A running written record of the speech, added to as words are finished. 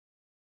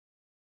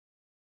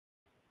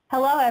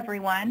Hello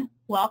everyone,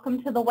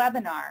 welcome to the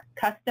webinar,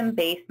 Custom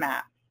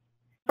Basemaps.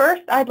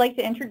 First, I'd like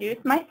to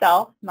introduce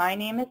myself. My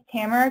name is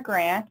Tamara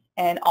Grant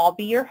and I'll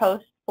be your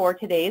host for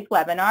today's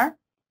webinar.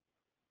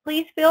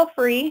 Please feel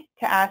free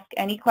to ask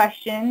any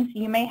questions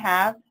you may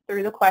have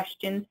through the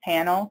questions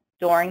panel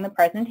during the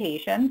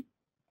presentation.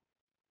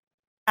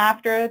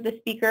 After the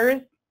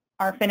speakers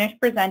are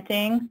finished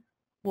presenting,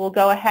 we'll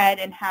go ahead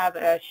and have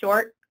a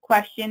short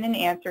question and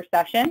answer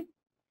session.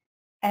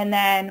 And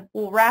then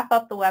we'll wrap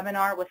up the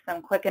webinar with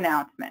some quick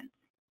announcements.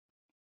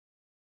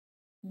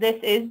 This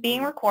is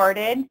being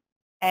recorded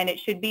and it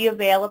should be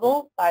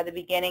available by the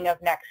beginning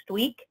of next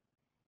week,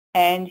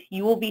 and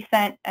you will be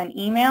sent an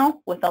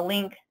email with a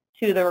link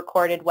to the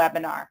recorded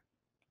webinar.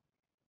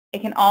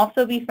 It can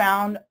also be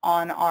found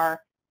on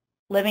our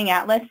Living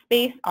Atlas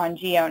space on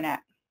GeoNet.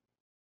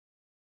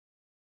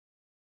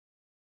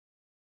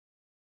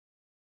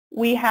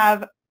 We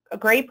have a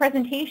great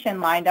presentation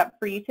lined up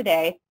for you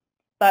today.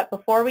 But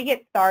before we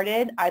get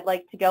started, I'd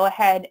like to go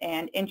ahead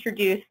and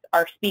introduce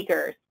our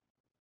speakers.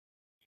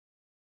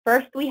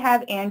 First, we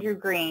have Andrew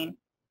Green,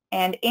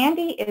 and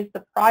Andy is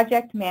the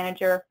project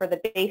manager for the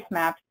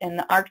Basemaps in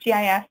the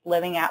ArcGIS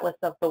Living Atlas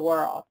of the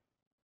World.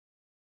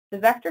 The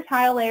vector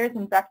tile layers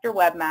and vector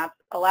web maps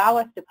allow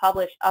us to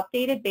publish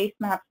updated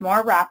basemaps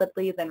more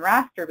rapidly than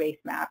raster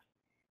basemaps,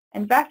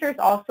 and vectors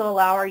also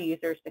allow our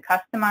users to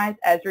customize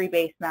Esri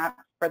basemaps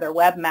for their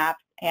web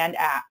maps and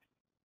apps.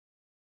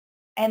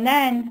 And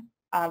then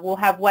we'll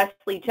have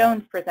Wesley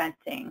Jones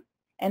presenting.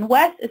 And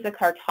Wes is a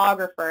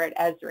cartographer at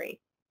Esri.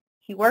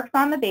 He works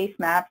on the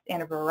basemaps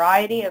and a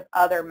variety of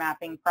other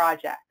mapping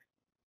projects.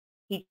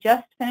 He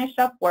just finished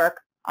up work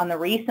on the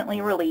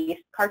recently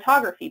released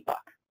cartography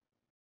book.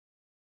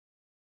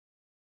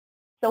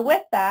 So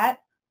with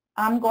that,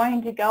 I'm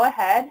going to go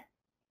ahead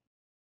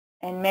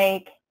and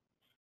make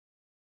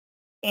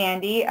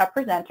Andy a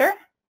presenter.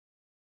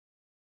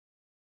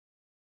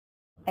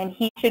 And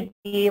he should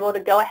be able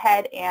to go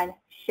ahead and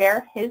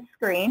share his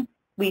screen.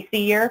 We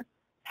see your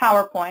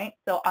PowerPoint,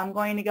 so I'm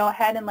going to go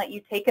ahead and let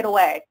you take it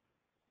away.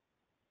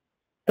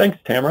 Thanks,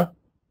 Tamara.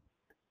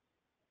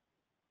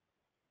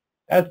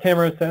 As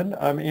Tamara said,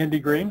 I'm Andy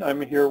Green.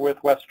 I'm here with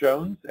Wes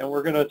Jones, and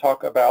we're going to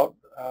talk about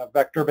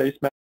vector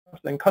basemaps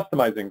and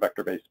customizing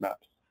vector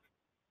basemaps.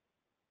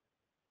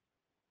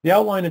 The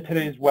outline of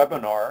today's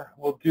webinar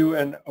will do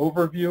an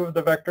overview of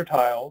the vector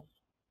tiles,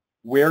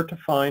 where to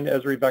find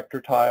Esri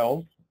vector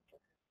tiles,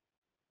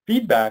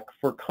 feedback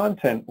for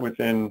content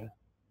within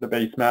the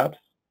basemaps,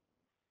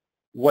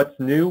 what's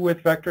new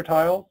with vector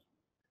tiles,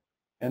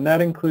 and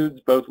that includes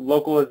both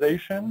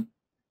localization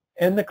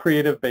and the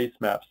creative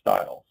basemap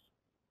styles.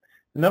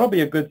 And that'll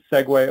be a good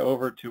segue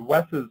over to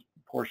Wes's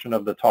portion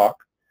of the talk.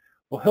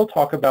 Well, he'll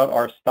talk about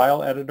our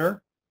style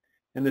editor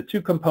and the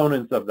two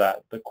components of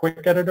that, the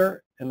quick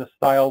editor and the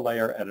style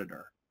layer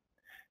editor.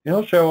 And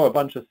he'll show a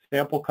bunch of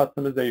sample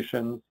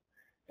customizations,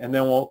 and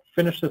then we'll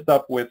finish this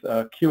up with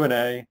a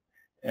Q&A,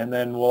 and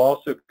then we'll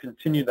also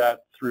continue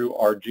that through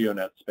our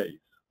GeoNet space.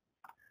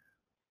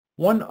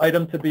 One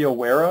item to be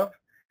aware of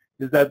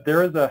is that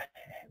there is a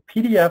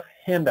PDF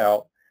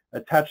handout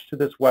attached to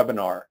this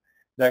webinar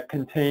that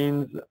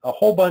contains a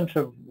whole bunch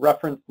of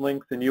reference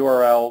links and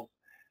URLs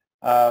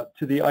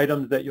to the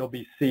items that you'll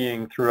be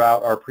seeing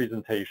throughout our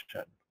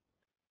presentation.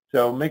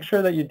 So make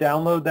sure that you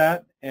download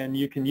that, and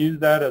you can use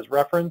that as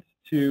reference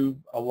to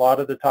a lot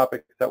of the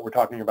topics that we're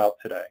talking about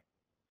today.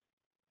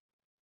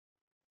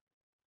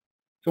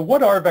 So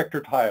what are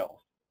vector tiles?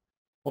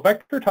 Well,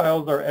 vector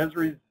tiles are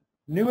Esri's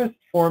newest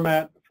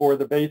format for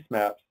the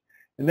basemaps,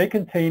 and they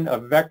contain a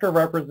vector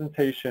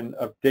representation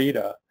of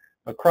data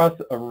across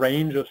a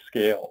range of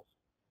scales.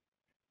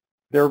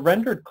 They're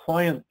rendered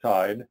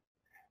client-side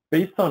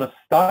based on a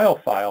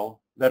style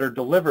file that are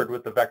delivered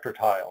with the vector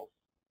tiles.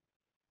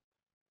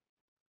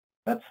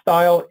 That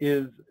style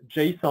is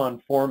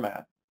JSON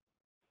format,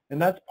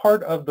 and that's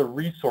part of the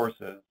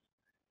resources,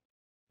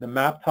 the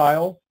map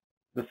tiles,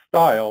 the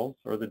styles,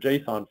 or the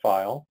JSON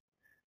file,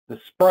 the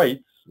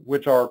sprites,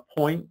 which are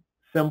point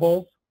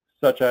symbols,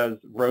 such as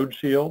road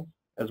shields,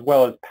 as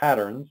well as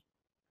patterns,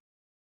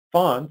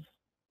 fonts,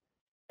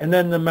 and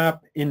then the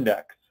map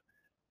index.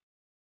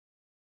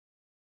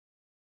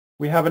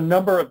 We have a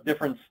number of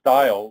different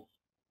styles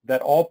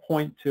that all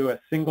point to a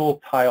single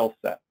tile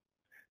set.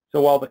 So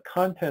while the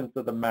contents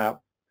of the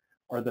map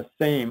are the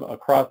same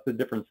across the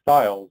different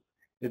styles,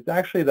 it's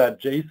actually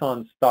that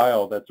JSON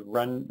style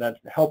that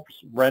helps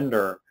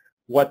render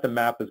what the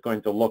map is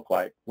going to look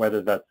like,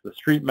 whether that's the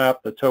street map,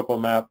 the topo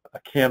map, a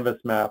canvas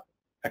map,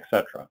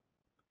 etc.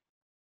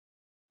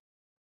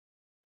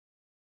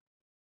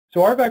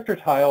 So our vector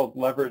tiles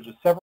leverage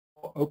several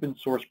open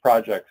source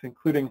projects,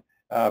 including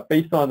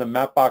based on the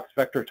Mapbox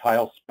vector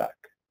tile spec.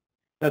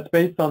 That's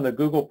based on the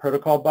Google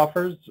protocol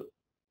buffers,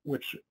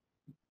 which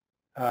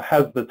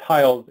has the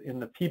tiles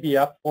in the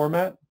PBF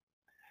format,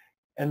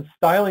 and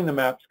styling the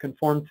maps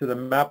conform to the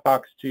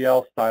Mapbox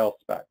GL style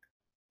spec.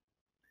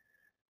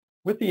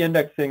 With the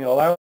indexing, it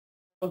allows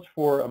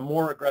for a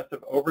more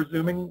aggressive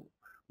overzooming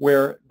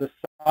where the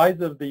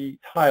size of the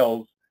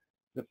tiles,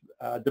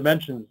 the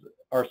dimensions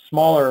are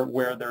smaller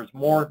where there's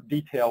more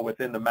detail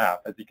within the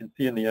map, as you can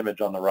see in the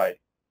image on the right.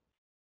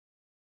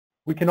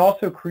 We can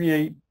also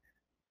create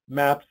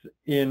maps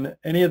in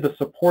any of the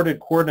supported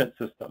coordinate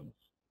systems.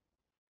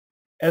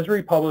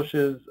 Esri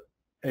publishes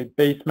a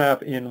base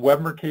map in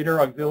Web Mercator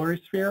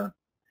Auxiliary Sphere,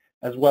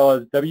 as well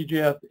as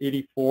WGS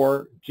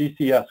 84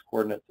 GCS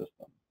coordinate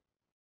system.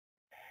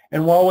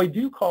 And while we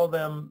do call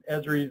them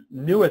Esri's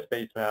newest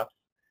base maps,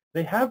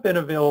 they have been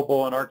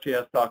available on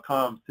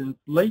ArcGIS.com since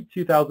late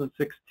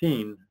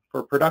 2016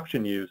 for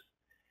production use,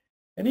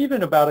 and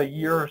even about a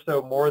year or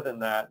so more than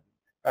that,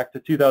 back to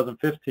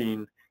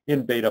 2015,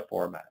 in beta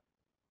format.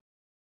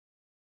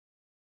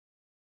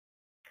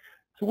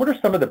 So what are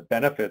some of the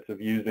benefits of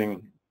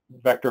using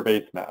vector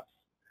base maps?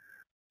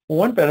 Well,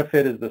 one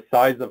benefit is the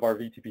size of our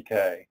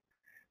VTPK.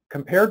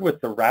 Compared with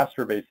the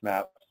raster base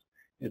maps,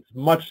 it's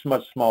much,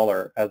 much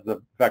smaller as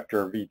the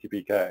vector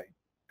VTPK.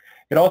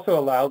 It also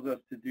allows us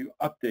to do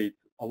updates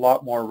a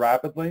lot more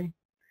rapidly,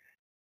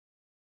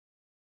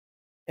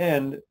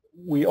 and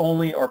we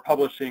only are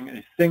publishing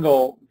a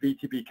single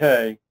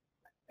VTPK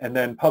and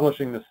then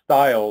publishing the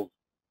styles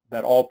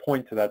that all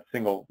point to that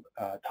single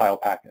tile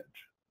package.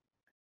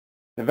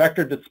 The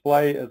vector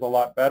display is a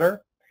lot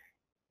better.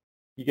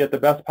 You get the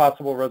best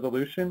possible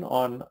resolution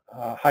on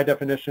high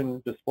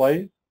definition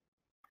displays.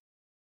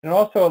 It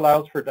also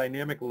allows for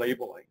dynamic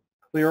labeling,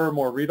 clearer,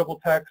 more readable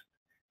text,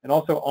 and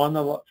also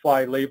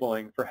on-the-fly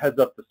labeling for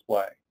heads-up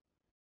display.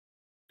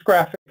 This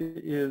graphic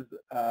is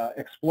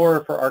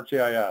Explorer for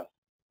ArcGIS.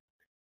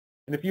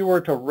 And if you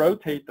were to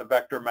rotate the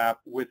vector map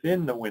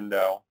within the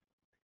window,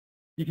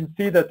 you can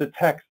see that the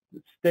text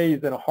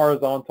stays in a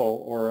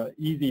horizontal or an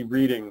easy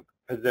reading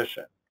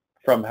position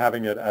from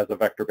having it as a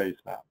vector base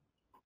map.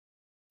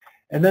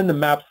 And then the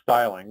map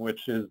styling,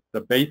 which is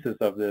the basis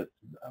of this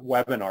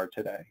webinar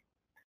today.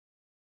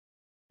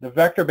 The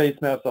vector base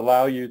maps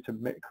allow you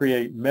to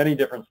create many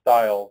different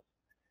styles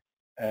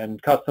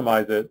and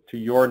customize it to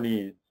your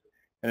needs.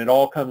 And it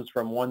all comes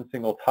from one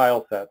single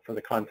tile set for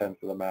the contents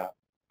of the map.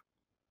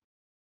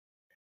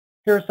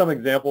 Here are some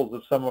examples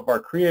of some of our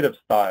creative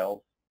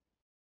styles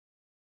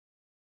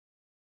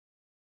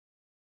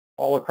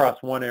all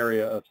across one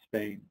area of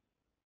Spain.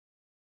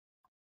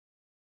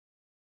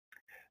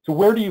 So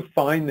where do you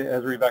find the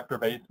Esri vector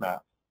base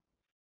maps?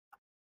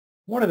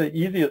 One of the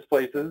easiest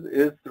places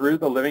is through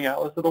the Living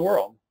Atlas of the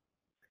World.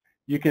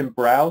 You can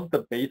browse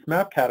the base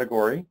map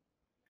category,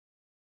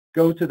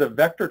 go to the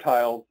vector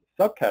tiles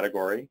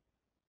subcategory,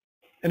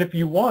 and if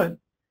you want,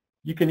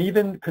 you can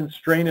even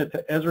constrain it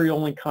to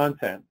Esri-only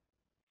content,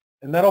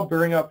 and that'll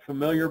bring up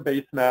familiar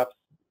base maps,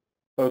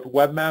 both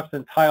web maps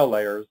and tile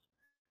layers,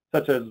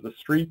 such as the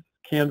streets,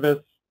 canvas,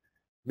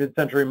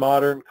 mid-century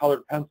modern,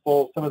 colored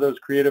pencil, some of those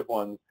creative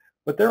ones,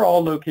 but they're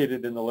all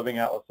located in the Living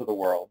Atlas of the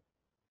World.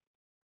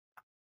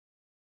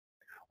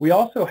 We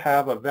also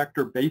have a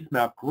vector base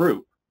map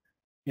group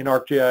in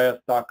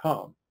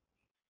ArcGIS.com.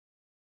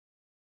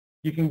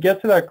 You can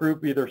get to that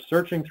group either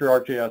searching through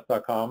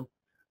ArcGIS.com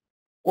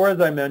or, as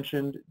I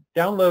mentioned,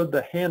 download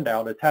the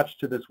handout attached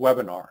to this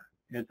webinar.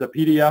 It's a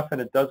PDF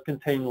and it does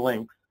contain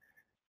links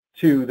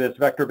to this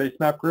vector base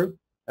map group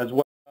as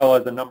well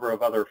as a number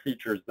of other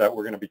features that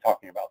we're going to be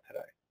talking about today.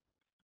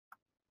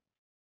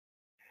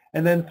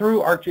 And then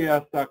through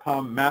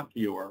ArcGIS.com Map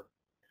Viewer,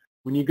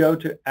 when you go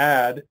to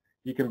Add,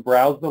 you can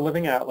browse the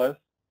Living Atlas,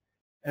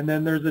 and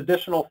then there's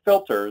additional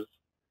filters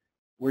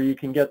where you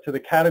can get to the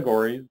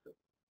categories,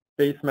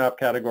 base map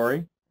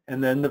category,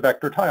 and then the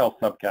vector tile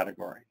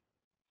subcategory.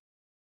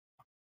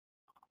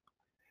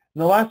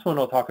 And the last one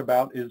I'll talk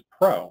about is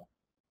Pro.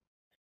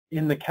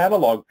 In the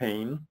catalog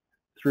pane,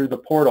 through the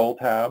Portal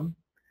tab,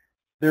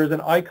 there's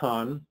an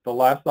icon, the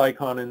last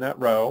icon in that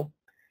row,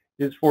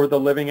 is for the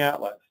Living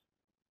Atlas.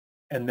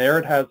 And there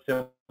it has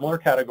similar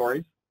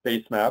categories,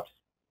 base maps,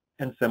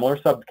 and similar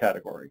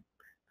subcategory,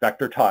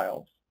 vector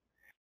tiles.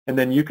 And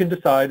then you can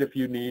decide if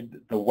you need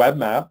the web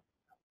map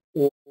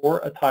or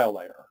a tile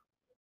layer.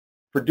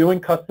 For doing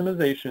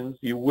customizations,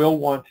 you will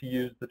want to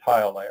use the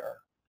tile layer.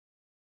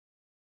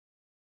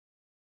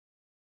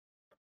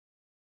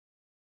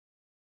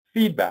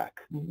 Feedback.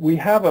 We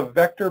have a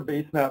vector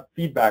base map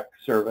feedback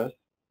service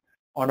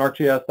on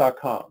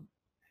ArcGIS.com.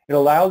 It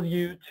allows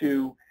you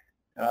to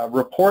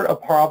report a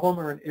problem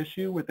or an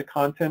issue with the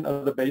content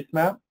of the base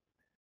map,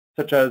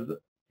 such as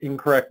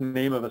incorrect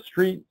name of a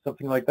street,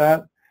 something like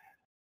that.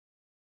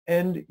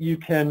 And you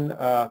can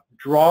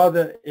draw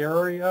the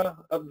area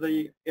of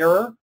the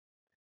error,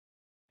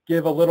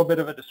 give a little bit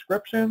of a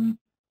description,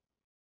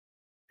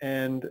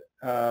 and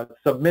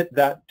submit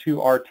that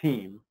to our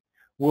team.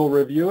 We'll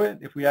review it.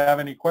 If we have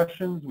any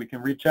questions, we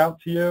can reach out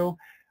to you.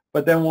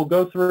 But then we'll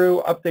go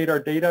through, update our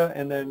data,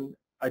 and then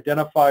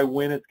identify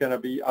when it's going to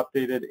be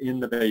updated in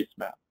the base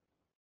map.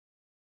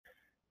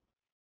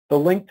 The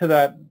link to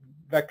that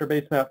vector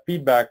base map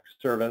feedback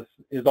service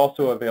is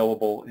also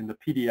available in the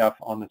PDF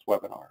on this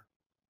webinar.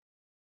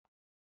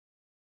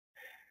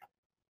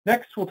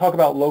 Next, we'll talk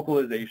about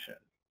localization.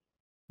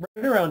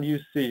 Right around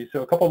UC,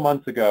 so a couple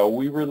months ago,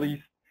 we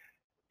released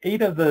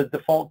 8 of the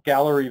default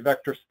gallery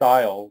vector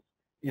styles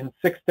in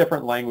 6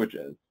 different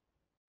languages.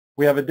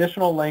 We have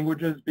additional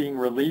languages being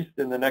released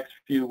in the next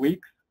few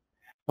weeks,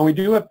 and we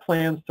do have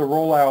plans to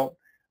roll out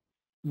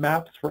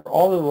maps for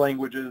all of the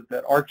languages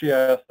that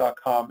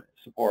ArcGIS.com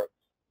supports.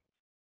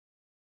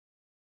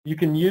 You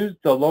can use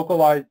the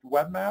localized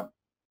web map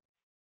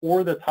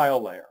or the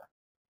tile layer.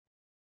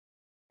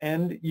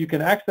 And you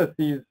can access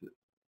these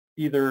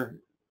either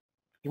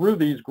through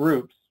these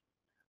groups,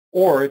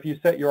 or if you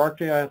set your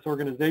ArcGIS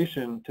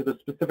organization to the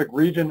specific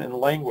region and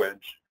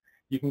language,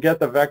 you can get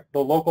the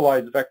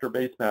localized vector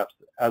base maps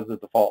as the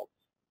default.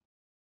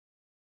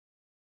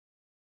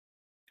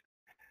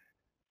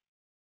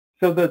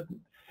 So the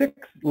 6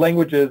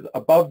 languages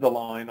above the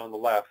line on the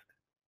left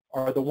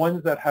are the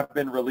ones that have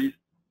been released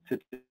to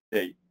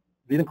date.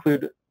 These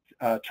include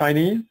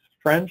Chinese,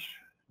 French,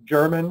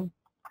 German,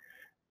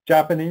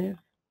 Japanese,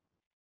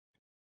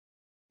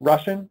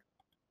 Russian,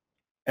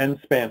 and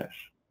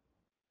Spanish.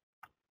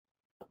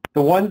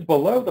 The ones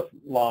below the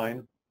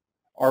line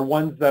are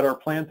ones that are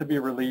planned to be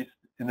released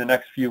in the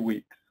next few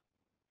weeks.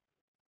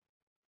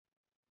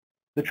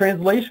 The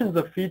translations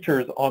of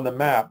features on the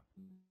map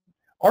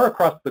are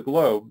across the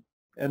globe,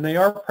 and they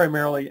are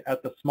primarily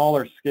at the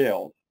smaller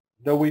scales,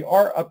 though we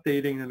are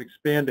updating and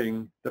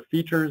expanding the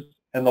features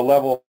and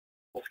the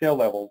scale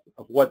levels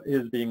of what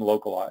is being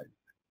localized.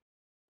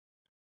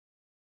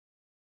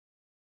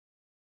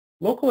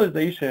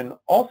 Localization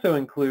also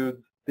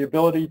includes the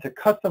ability to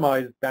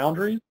customize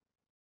boundaries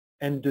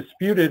and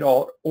disputed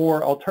or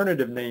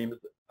alternative names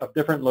of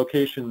different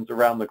locations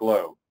around the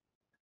globe.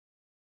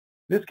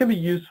 This can be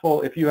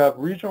useful if you have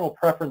regional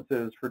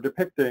preferences for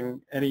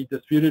depicting any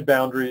disputed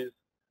boundaries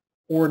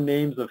or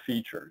names of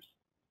features.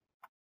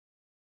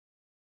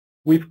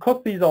 We've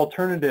cooked these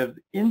alternatives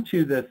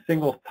into this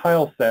single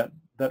tile set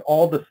that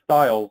all the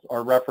styles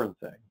are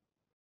referencing.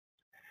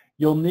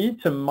 You'll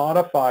need to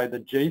modify the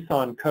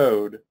JSON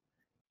code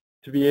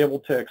to be able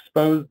to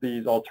expose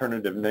these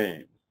alternative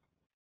names.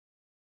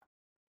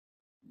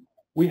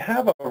 We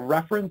have a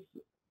reference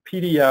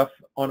PDF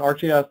on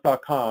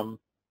ArcGIS.com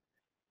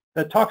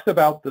that talks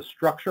about the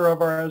structure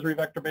of our Esri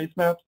vector base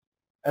maps,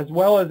 as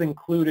well as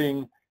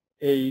including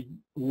a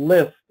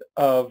list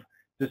of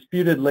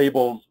disputed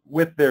labels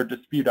with their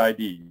dispute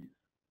IDs.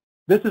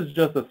 This is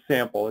just a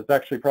sample. It's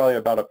actually probably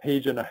about a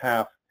page and a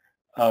half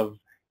of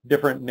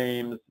different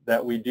names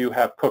that we do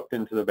have cooked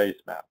into the base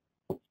map.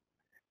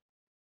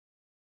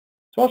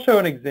 So I'll show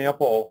an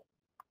example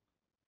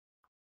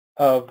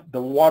of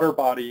the water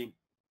body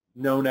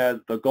known as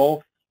the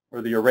Gulf,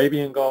 or the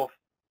Arabian Gulf,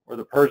 or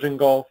the Persian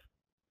Gulf.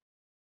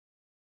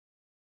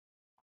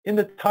 In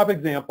the top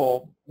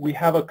example, we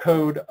have a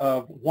code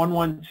of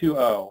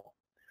 1120,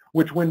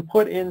 which when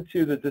put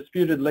into the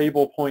disputed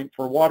label point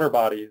for water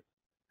bodies,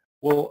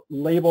 will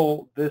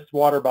label this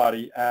water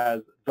body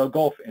as the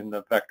Gulf in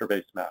the vector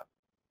base map.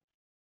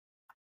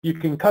 You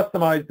can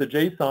customize the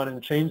JSON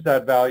and change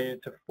that value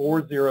to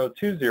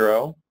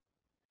 4020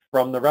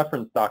 from the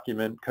reference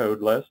document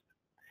code list,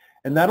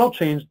 and that'll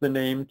change the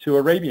name to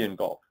Arabian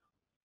Gulf.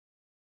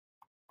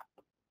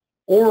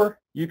 Or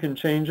you can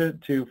change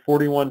it to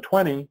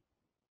 4120,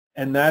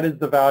 and that is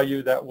the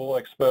value that will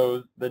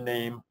expose the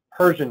name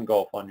Persian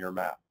Gulf on your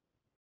map.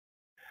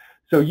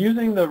 So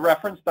using the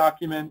reference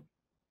document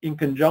in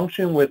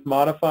conjunction with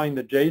modifying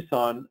the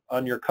JSON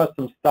on your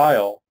custom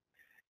style,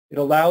 it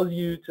allows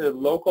you to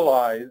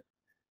localize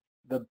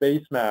the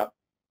base map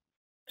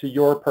to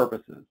your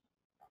purposes.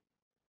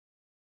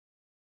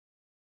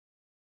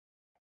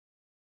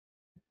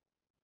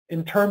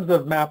 In terms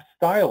of map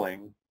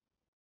styling,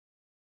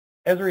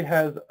 Esri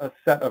has a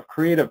set of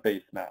creative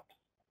base maps.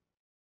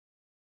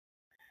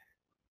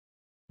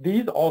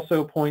 These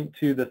also point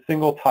to the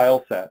single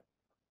tile set,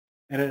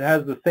 and it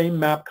has the same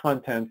map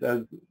contents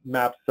as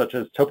maps such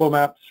as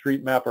TopoMap,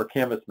 Street Map, or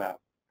Canvas Map.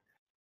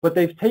 But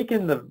they've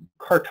taken the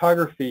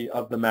cartography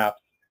of the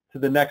maps to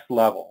the next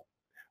level,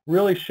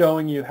 really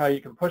showing you how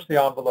you can push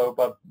the envelope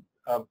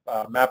of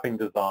mapping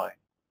design.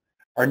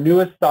 Our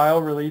newest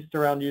style released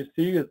around UC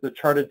is the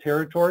charted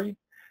territory.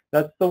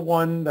 That's the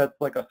one that's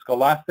like a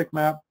scholastic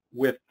map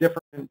with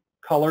different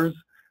colors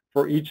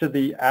for each of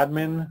the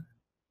admin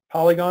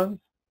polygons.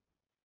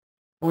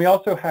 And we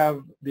also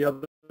have the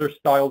other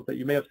styles that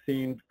you may have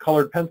seen: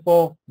 colored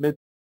pencil,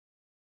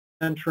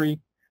 mid-century,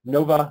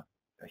 Nova,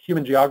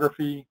 human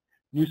geography,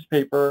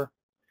 newspaper.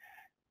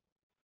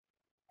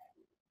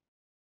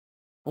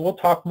 And we'll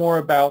talk more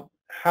about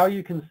how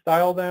you can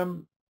style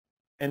them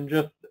and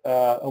just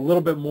a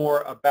little bit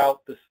more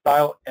about the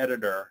style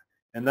editor.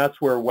 And that's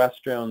where Wes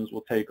Jones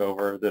will take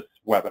over this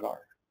webinar.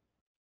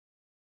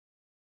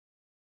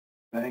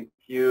 Thank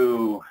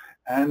you,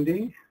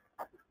 Andy.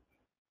 Let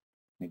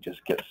me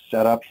just get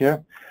set up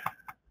here.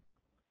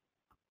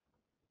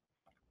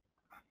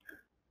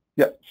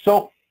 Yeah,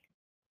 so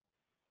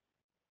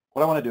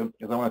what I want to do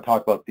is I want to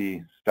talk about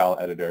the style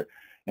editor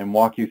and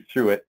walk you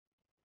through it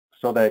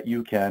so that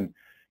you can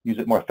use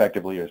it more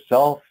effectively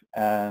yourself,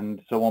 and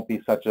so it won't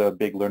be such a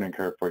big learning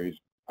curve for you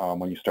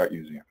when you start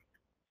using it.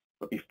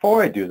 But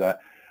before I do that,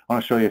 I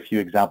want to show you a few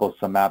examples of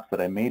some maps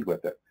that I made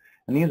with it.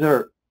 And these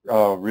are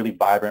really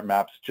vibrant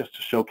maps just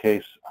to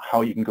showcase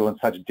how you can go in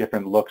such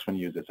different looks when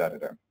you use this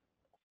editor.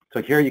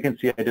 So here you can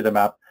see I did a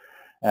map,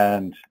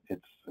 and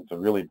it's a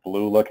really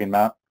blue looking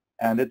map,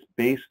 and it's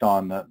based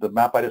on the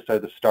map I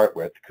decided to start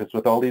with, because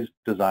with all these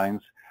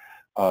designs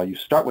you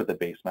start with the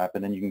base map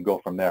and then you can go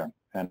from there.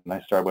 And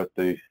I start with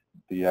the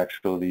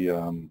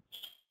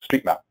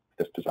street map,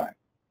 this design.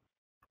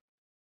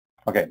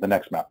 Okay, the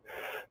next map,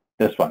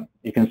 this one.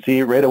 You can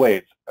see right away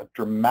it's a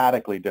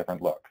dramatically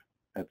different look.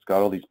 It's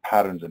got all these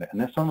patterns in it, and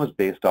this one was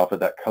based off of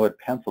that colored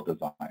pencil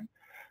design.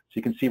 So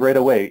you can see right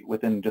away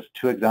within just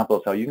 2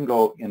 examples how you can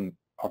go in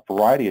a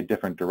variety of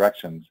different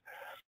directions.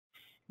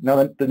 Now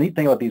the neat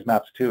thing about these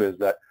maps too is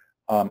that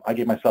I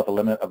gave myself a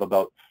limit of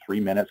about 3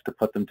 minutes to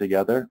put them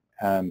together,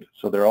 and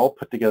so they're all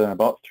put together in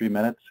about 3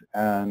 minutes,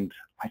 and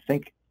I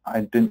think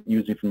I didn't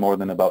use even more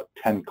than about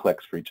 10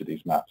 clicks for each of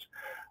these maps,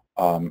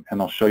 and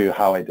I'll show you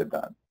how I did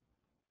that.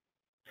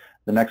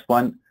 The next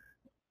one,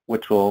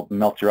 which will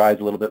melt your eyes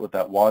a little bit with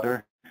that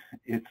water,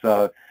 it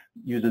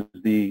uses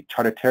the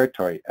charted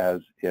territory as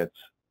its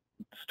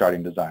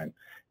starting design.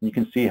 And you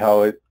can see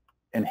how it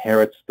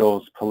inherits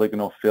those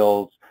polygonal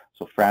fills.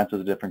 So France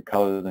is a different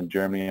color than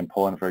Germany and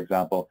Poland, for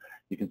example.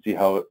 You can see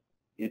how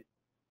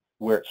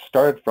where it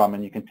started from,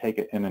 and you can take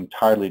it in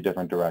entirely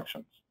different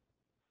directions.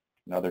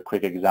 Another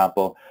quick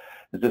example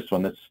is this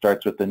one. This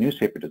starts with the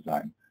newspaper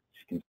design.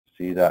 You can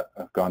see that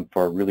I've gone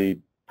for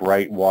really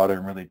bright water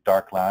and really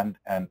dark land,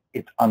 and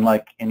it's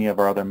unlike any of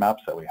our other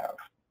maps that we have.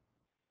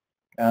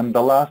 And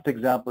the last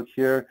example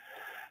here,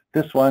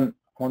 this one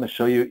I want to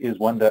show you is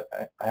one that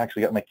I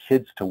actually got my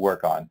kids to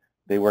work on.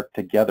 They worked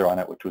together on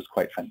it, which was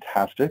quite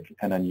fantastic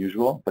and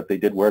unusual, but they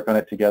did work on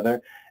it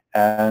together,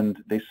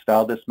 and they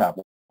styled this map.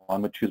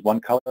 One would choose one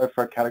color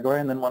for a category,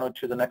 and then one would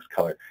choose the next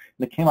color. And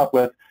they came up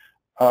with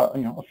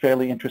a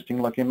fairly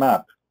interesting looking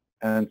map,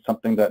 and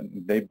something that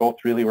they both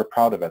really were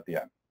proud of at the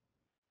end.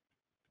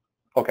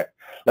 Okay,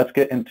 let's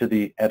get into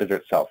the editor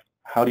itself.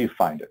 How do you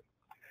find it?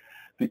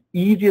 The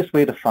easiest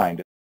way to find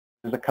it,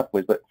 there's a couple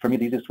ways, but for me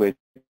the easiest way is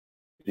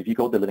if you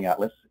go to the Living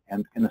Atlas,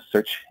 and in the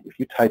search, if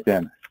you type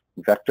in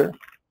vector,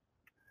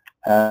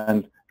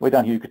 and way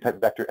down here you could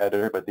type vector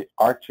editor, but the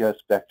ArcGIS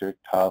vector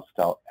tile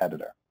style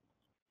editor.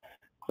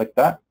 Click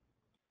that,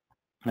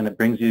 and it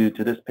brings you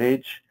to this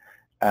page,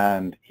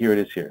 and here it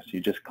is here. So you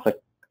just click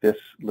this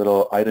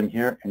little item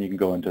here, and you can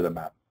go into the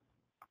map.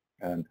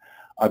 And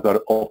I've got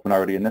it open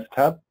already in this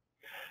tab,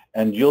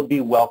 and you'll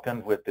be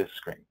welcomed with this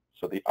screen.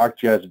 So the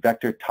ArcGIS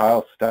Vector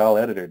Tile Style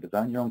Editor.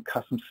 Design your own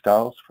custom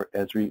styles for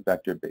Esri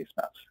Vector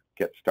Basemaps.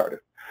 Get started.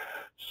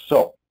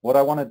 So what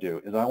I want to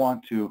do is I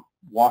want to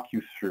walk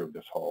you through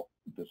this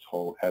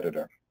whole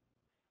editor.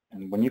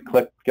 And when you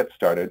click Get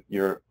Started,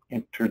 you're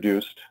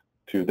introduced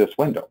to this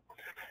window.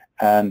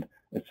 And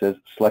it says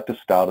select a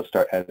style to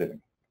start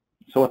editing.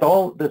 So with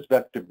all this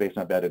vector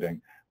basemap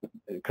editing,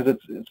 because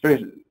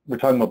we're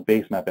talking about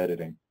basemap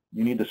editing,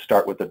 you need to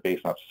start with the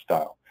basemap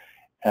style.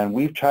 And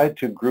we've tried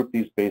to group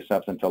these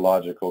basemaps into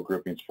logical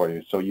groupings for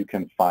you so you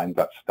can find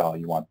that style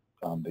you want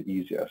the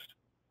easiest.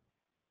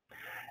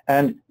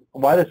 And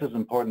why this is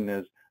important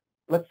is,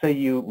 let's say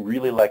you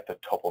really like the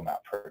topo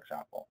map, for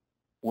example.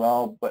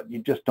 Well, but you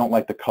just don't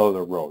like the color of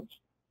the roads.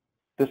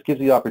 This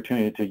gives you the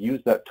opportunity to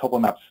use that topo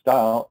map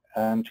style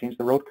and change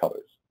the road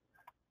colors.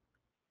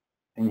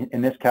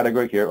 In this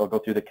category here, I'll go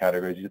through the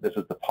categories. This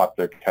is the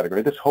popular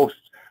category. This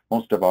hosts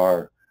most of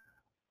our,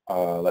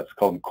 let's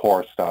call them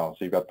core styles.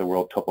 So you've got the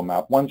world topo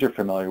map. Ones you're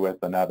familiar with,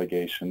 the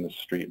navigation, the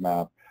street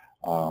map.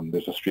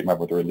 There's a street map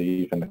with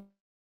relief, and the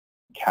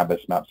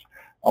canvas maps.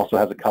 Also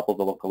has a couple of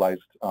the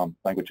localized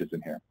languages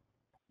in here.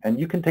 And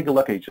you can take a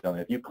look at each of them.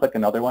 If you click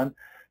another one,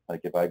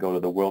 like if I go to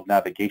the world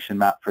navigation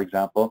map, for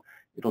example,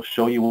 it'll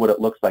show you what it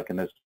looks like in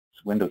this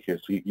window here.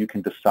 So you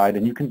can decide,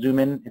 and you can zoom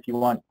in if you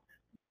want.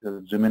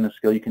 Zoom in a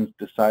scale, you can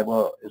decide,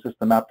 well, is this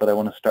the map that I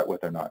want to start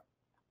with or not?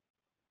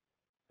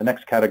 The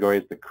next category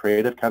is the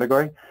creative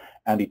category.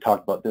 Andy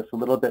talked about this a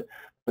little bit,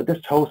 but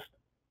this hosts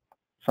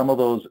some of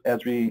those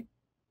Esri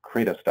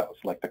creative styles,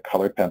 like the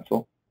colored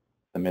pencil,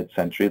 the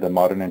mid-century, the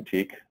modern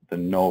antique, the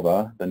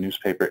Nova, the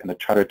newspaper, and the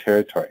charter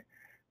territory.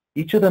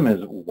 Each of them is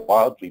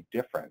wildly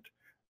different,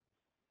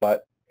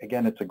 but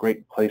again, it's a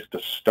great place to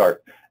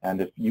start.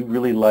 And if you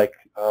really like,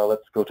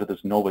 let's go to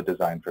this Nova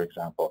design, for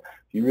example.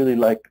 If you really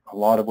like a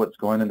lot of what's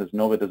going in this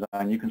Nova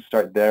design, you can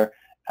start there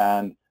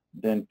and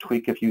then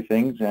tweak a few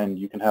things, and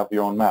you can have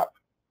your own map.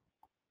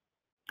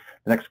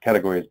 The next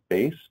category is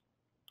base.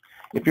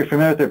 If you're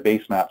familiar with their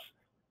base maps,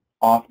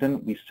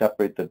 often we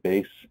separate the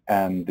base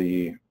and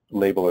the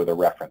label or the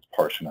reference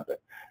portion of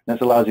it. And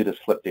this allows you to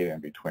slip data in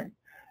between.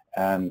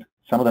 And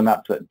some of the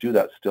maps that do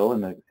that still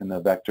in the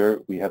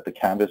vector, we have the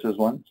canvases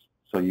ones.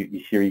 So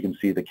here you can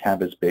see the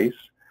canvas base,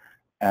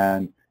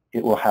 and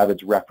it will have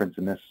its reference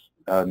in this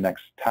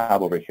next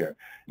tab over here.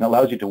 And it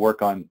allows you to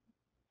work on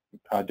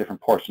different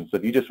portions. So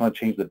if you just want to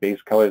change the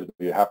base colors,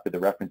 but you're happy with the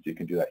reference, you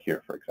can do that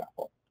here, for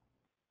example.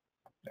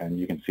 And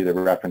you can see the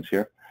reference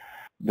here.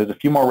 There's a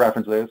few more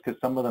reference layers because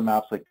some of the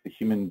maps, like the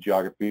human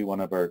geography, one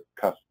of our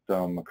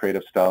custom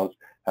creative styles,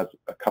 has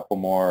a couple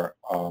more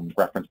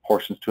reference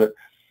portions to it.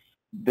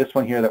 This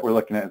one here that we're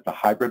looking at is the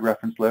hybrid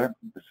reference layer.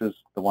 This is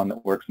the one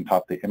that works on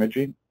top of the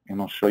imagery,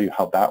 and I'll show you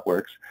how that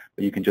works,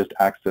 but you can just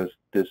access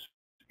this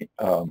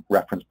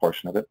reference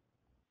portion of it.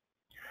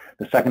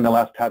 The second to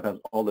last tab has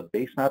all the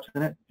base maps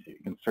in it. So you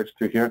can search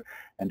through here,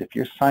 and if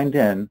you're signed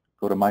in,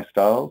 go to My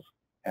Styles,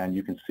 and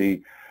you can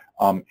see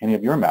any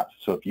of your maps.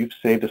 So if you've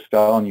saved a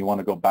style and you want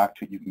to go back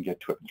to it, you can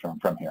get to it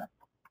from here.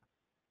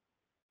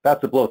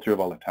 That's a blow through of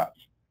all the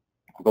tabs.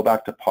 We'll go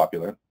back to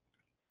Popular,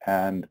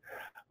 and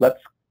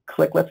let's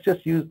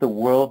just use the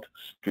World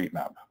Street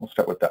Map. We'll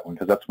start with that one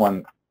because that's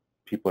one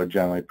people are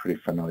generally pretty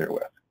familiar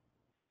with.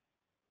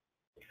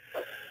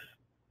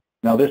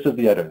 Now this is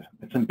the editor.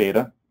 It's in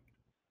beta,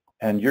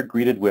 and you're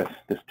greeted with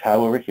this tab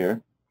over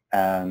here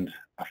and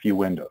a few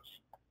windows.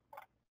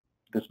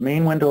 This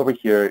main window over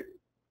here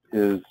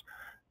is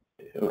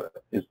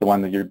the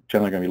one that you're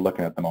generally going to be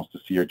looking at the most to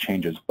see your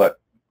changes, but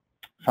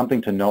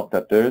something to note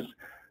that there's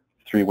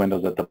 3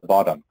 windows at the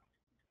bottom.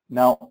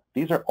 Now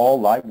these are all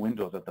live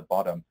windows at the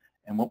bottom,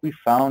 and what we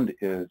found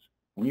is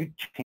when you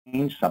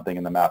change something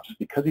in the maps,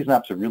 because these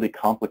maps are really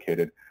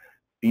complicated,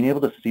 being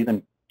able to see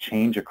them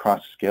change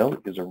across scale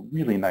is a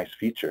really nice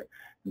feature.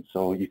 And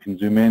so you can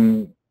zoom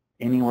in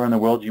anywhere in the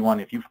world you want.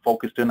 If you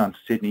focused in on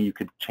Sydney, you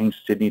could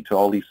change Sydney to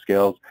all these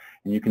scales,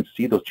 and you can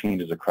see those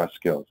changes across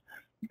scales.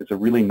 It's a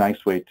really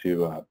nice way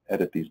to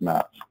edit these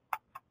maps.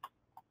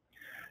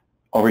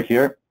 Over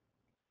here,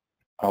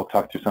 I'll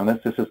talk through some of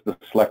this. This is the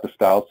select a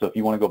style. So if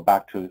you want to go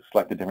back to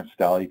select a different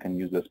style, you can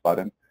use this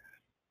button.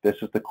 This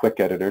is the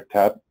quick editor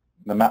tab.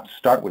 The maps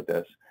start with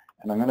this,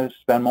 and I'm going to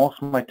spend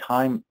most of my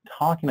time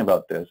talking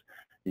about this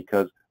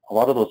because a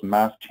lot of those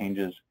mass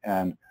changes,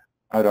 and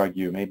I'd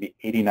argue maybe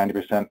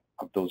 80–90%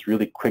 of those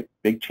really quick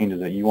big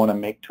changes that you want to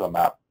make to a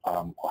map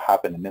will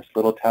happen in this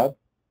little tab.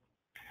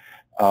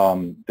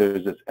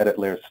 There's this edit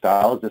layer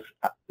styles.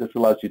 This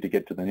allows you to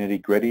get to the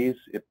nitty-gritties.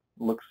 It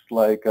looks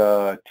like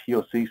a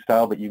TOC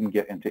style, but you can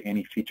get into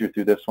any feature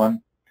through this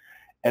one.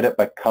 Edit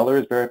by color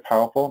is very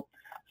powerful,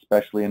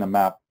 especially in a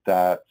map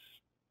that's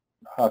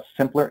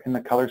simpler in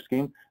the color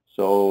scheme.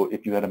 So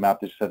if you had a map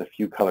that just had a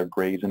few color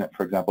grays in it,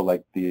 for example,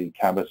 like the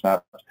canvas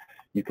map,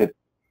 you could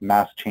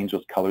mass change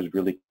those colors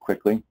really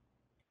quickly.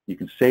 You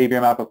can save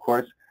your map, of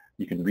course.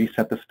 You can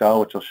reset the style,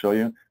 which I'll show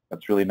you.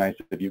 That's really nice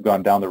if you've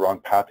gone down the wrong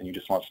path and you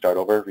just want to start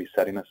over,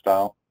 resetting the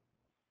style.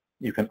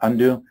 You can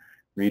undo,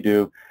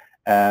 redo,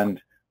 and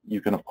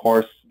you can, of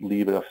course,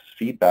 leave a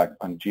feedback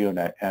on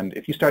GeoNet. And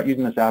if you start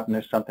using this app and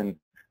there's something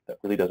that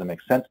really doesn't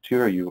make sense to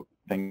you, or you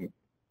think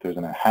there's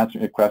an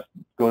enhancement request,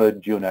 go to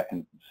GeoNet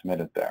and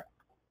submit it there.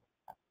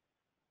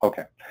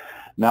 Okay,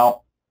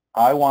 now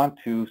I want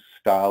to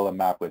style a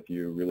map with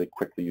you really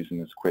quickly using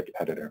this quick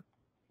editor.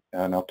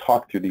 And I'll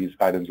talk through these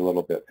items a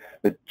little bit.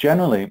 But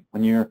generally,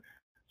 when you're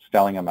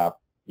styling a map,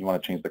 you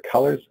want to change the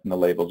colors and the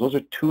labels. Those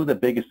are 2 of the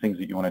biggest things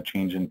that you want to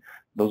change, and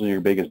those are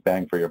your biggest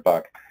bang for your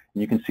buck.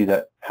 And you can see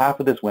that half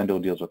of this window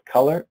deals with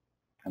color,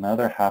 and the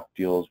other half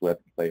deals with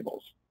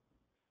labels.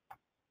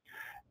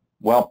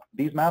 Well,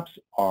 these maps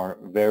are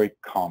very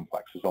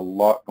complex. There's a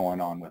lot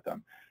going on with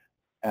them.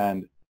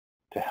 And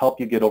to help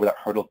you get over that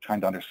hurdle of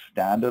trying to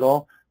understand it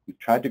all, we've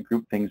tried to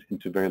group things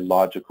into very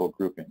logical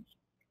groupings.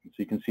 And so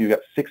you can see we've got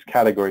 6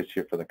 categories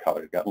here for the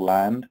color. We've got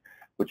land,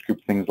 which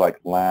groups things like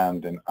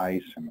land and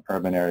ice and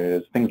urban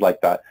areas, things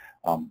like that.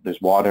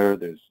 There's water,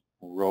 there's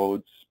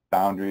roads,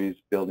 boundaries,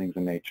 buildings,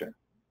 and nature.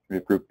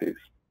 We've grouped these.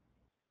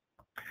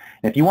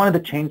 And if you wanted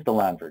to change the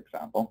land, for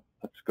example,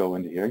 let's go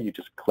into here. You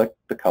just click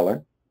the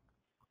color,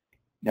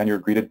 and you're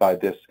greeted by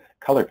this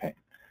color pane.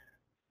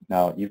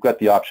 Now, you've got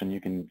the option,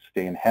 you can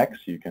stay in hex,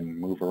 you can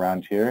move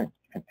around here,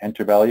 you can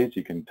enter values,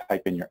 you can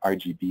type in your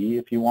RGB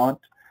if you want,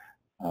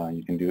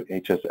 you can do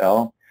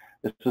HSL.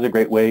 This is a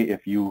great way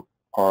if you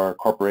are a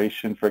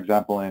corporation, for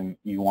example, and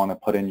you want to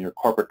put in your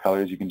corporate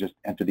colors, you can just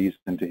enter these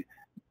into,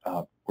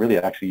 really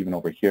actually even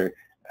over here,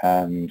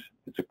 and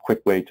it's a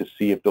quick way to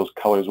see if those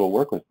colors will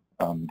work with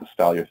the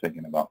style you're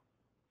thinking about.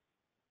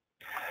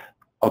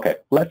 Okay,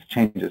 let's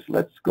change this.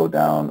 Let's go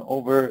down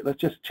over,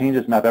 let's just change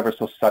this map ever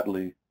so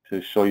subtly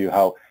to show you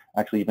how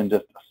actually even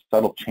just a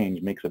subtle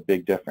change makes a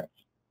big difference.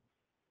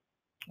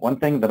 One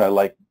thing that I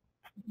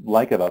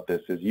like about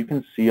this is you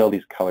can see all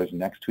these colors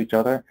next to each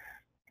other,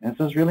 and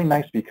this is really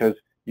nice because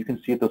you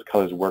can see if those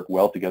colors work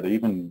well together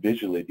even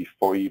visually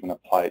before you even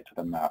apply it to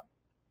the map.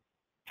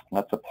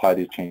 Let's apply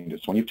these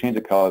changes. So when you've changed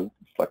the color,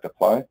 select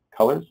Apply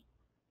Colors,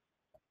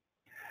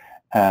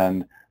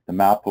 and the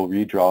map will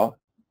redraw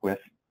with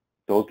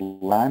those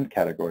land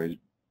categories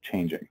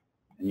changing.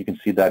 And you can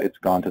see that it's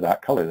gone to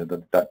that color,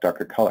 that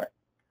darker color.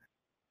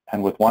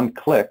 And with one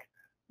click,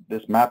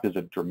 this map is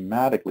a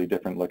dramatically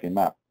different looking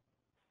map.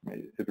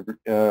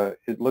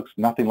 It looks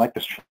nothing like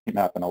the street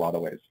map in a lot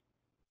of ways.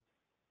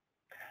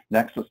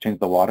 Next, let's change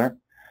the water.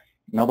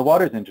 Now the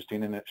water is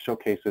interesting, and it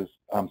showcases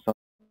some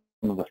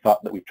of the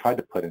thought that we've tried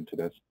to put into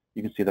this.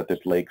 You can see that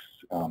there's lakes,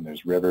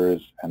 there's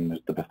rivers, and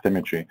there's the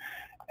bathymetry.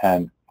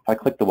 And if I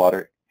click the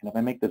water, and if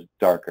I make this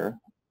darker,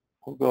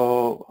 we'll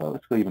go,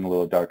 let's go even a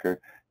little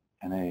darker,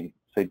 and I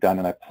say done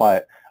and I apply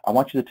it. I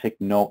want you to take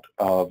note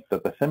of the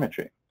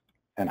bathymetry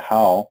and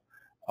how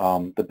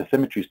the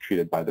bathymetry is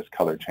treated by this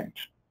color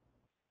change.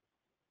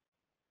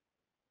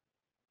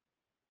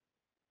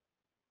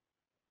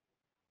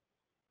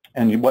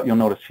 And what you'll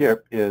notice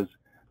here is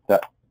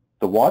that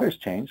the water's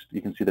changed.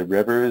 You can see the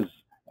rivers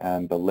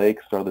and the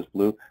lakes are this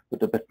blue, but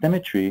the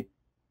bathymetry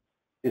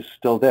is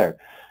still there.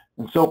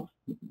 And so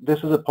this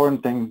is an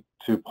important thing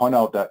to point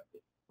out, that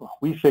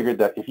we figured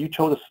that if you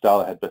chose a style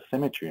that had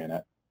bathymetry in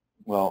it,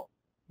 well,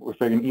 we're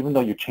figuring even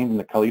though you're changing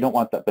the color, you don't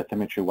want that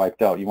bathymetry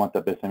wiped out. You want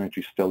that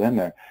bathymetry still in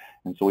there.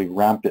 And so we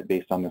ramped it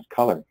based on this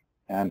color.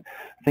 And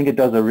I think it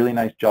does a really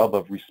nice job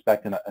of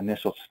respecting the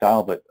initial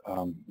style, but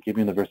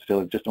giving the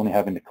versatility of just only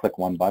having to click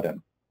one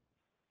button.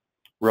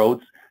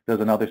 Roads does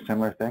another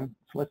similar thing.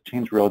 So let's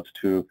change roads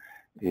to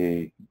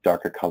a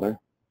darker color.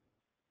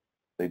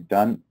 Say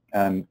done,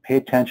 and pay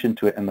attention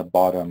to it in the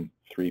bottom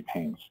 3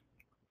 panes.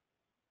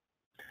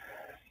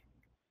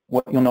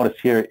 What you'll notice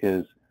here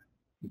is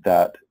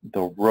that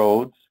the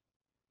roads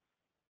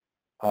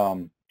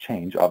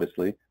change,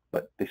 obviously,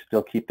 but they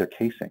still keep their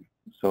casing.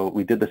 So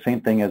we did the same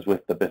thing as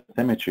with the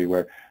bathymetry,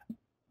 where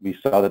we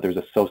saw that there's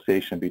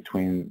association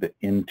between the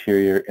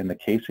interior and the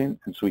casing,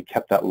 and so we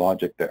kept that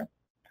logic there.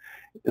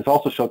 This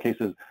also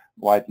showcases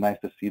why it's nice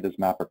to see this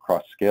map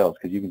across scales,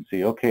 because you can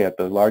see, okay, at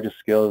the largest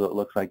scale it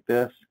looks like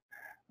this.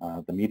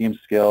 The medium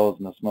scales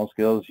and the small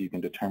scales, you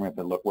can determine if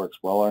it works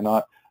well or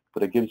not,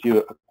 but it gives you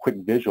a quick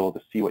visual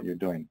to see what you're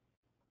doing.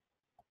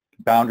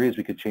 Boundaries,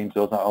 we could change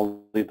those.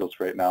 I'll leave those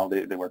right now.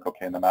 They work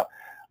okay in the map.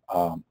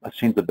 Let's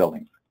change the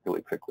buildings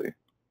really quickly.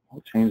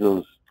 We'll change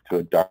those to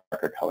a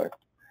darker color.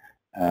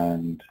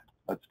 And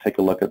let's take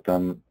a look at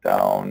them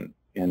down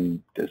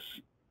in this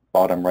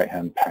bottom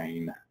right-hand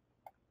pane.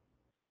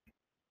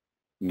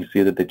 You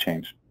see that they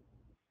change.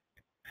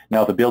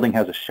 Now, if a building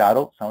has a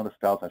shadow, some of the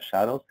styles have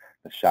shadows.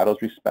 The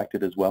shadow's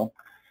respected as well.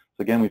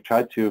 So again, we've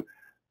tried to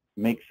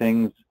make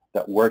things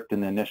that worked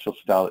in the initial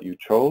style that you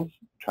chose,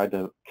 tried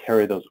to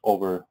carry those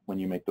over when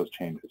you make those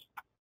changes.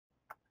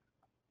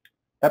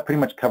 That pretty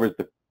much covers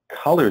the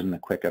colors in the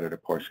quick editor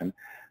portion.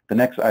 The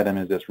next item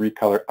is this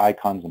recolor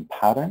icons and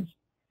patterns.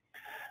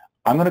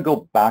 I'm going to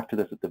go back to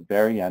this at the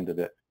very end of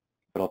it,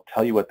 but I'll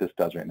tell you what this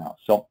does right now.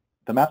 So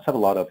the maps have a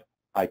lot of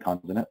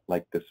icons in it,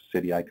 like this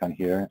city icon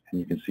here, and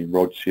you can see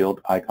road shield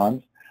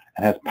icons,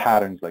 and has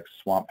patterns like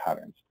swamp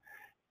patterns.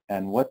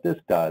 And what this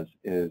does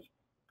is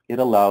it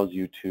allows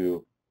you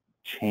to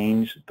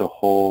change the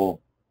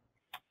whole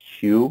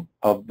hue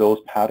of those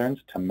patterns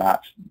to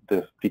match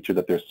the feature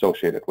that they're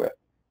associated with.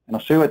 And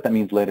I'll show you what that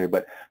means later,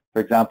 but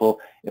for example,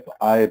 if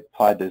I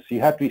applied this, you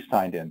have to be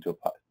signed in to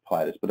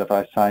apply this, but if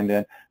I signed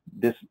in,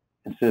 this,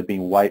 instead of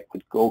being white,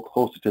 would go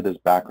closer to this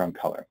background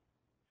color.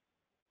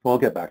 We'll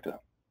get back to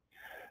that.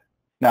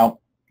 Now,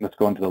 let's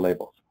go into the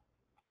labels.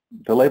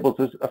 The labels,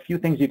 there's a few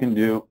things you can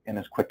do in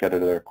this quick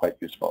editor that are quite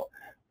useful.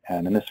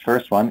 And in this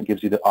first one, it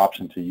gives you the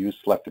option to use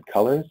selected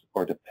colors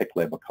or to pick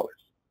label colors.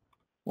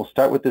 We'll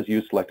start with this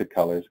use selected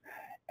colors,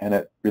 and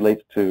it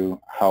relates to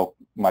how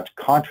much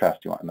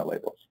contrast you want in the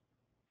labels.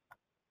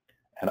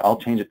 And I'll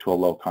change it to a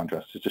low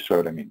contrast just to show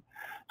what I mean.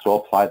 So I'll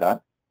apply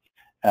that.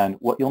 And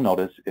what you'll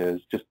notice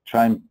is, just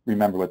try and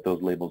remember what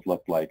those labels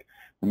look like.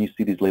 When you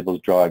see these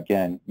labels draw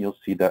again, you'll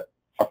see that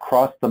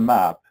across the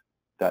map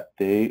that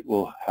they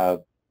will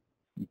have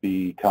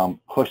become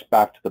pushed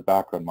back to the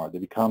background more. They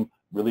become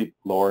really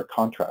lower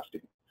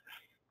contrasting.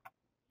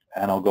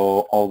 And I'll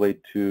go all the way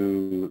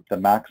to the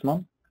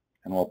maximum,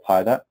 and we'll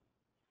apply that.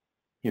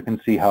 You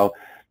can see how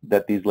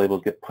that these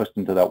labels get pushed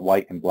into that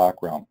white and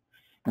black realm.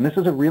 And this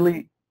is a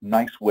really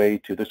nice way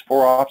to, there's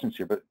 4 options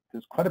here, but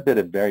there's quite a bit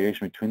of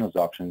variation between those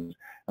options.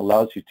 It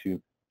allows you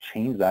to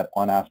change that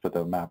one aspect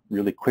of the map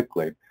really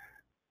quickly.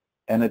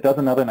 And it does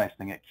another nice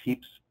thing. It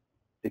keeps,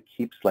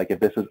 like, if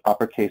this is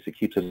uppercase, it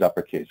keeps it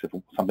uppercase. If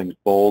something's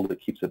bold,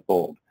 it keeps it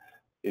bold.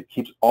 It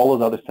keeps all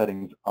those other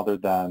settings other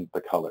than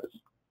the colors.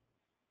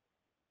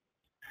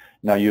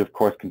 Now you, of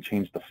course, can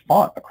change the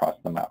font across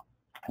the map.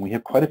 And we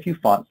have quite a few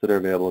fonts that are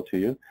available to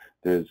you.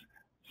 There's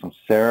some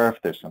serif,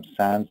 there's some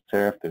sans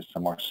serif, there's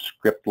some more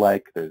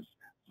script-like, there's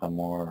some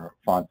more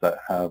fonts that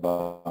have,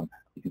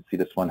 you can see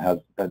this one has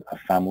a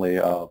family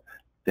of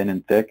thin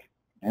and thick.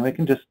 And we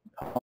can just,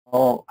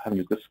 I'll have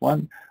use this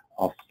one.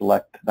 I'll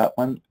select that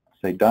one,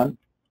 say done,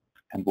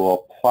 and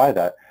we'll apply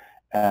that.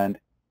 And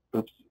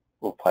oops,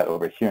 we'll apply it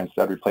over here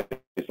instead, replace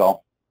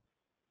all.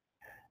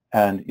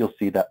 And you'll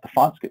see that the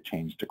fonts get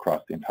changed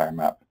across the entire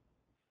map.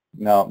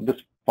 Now,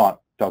 this font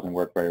doesn't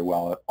work very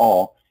well at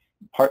all.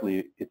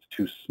 Partly, it's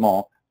too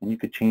small, and you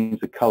could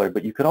change the color,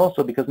 but you could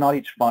also, because not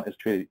each font is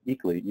treated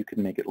equally, you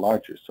can make it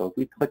larger. So if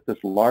we click this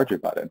larger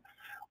button,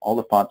 all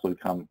the fonts will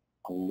become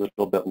a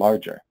little bit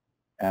larger,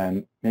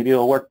 and maybe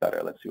it'll work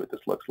better. Let's see what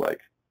this looks like.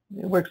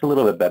 It works a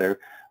little bit better.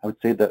 I would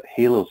say the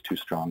halo is too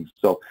strong.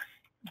 So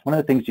one of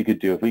the things you could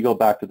do, if we go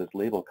back to this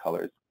label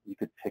colors, you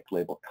could pick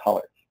label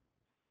colors.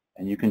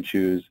 And you can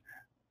choose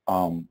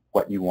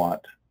what you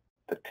want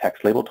the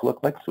text label to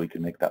look like. So we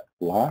can make that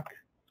black.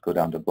 Let's go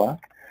down to black.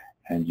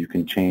 And you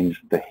can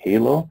change the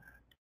halo.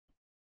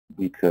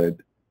 We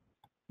could,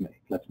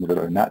 let's move it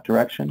in that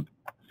direction.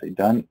 Say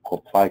done.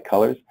 We'll apply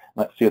colors.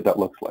 Let's see what that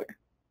looks like.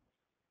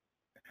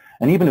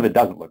 And even if it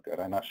doesn't look good,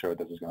 I'm not sure what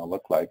this is going to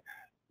look like,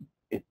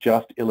 it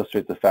just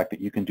illustrates the fact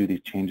that you can do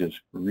these changes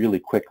really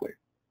quickly.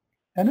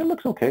 And it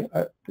looks okay.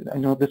 I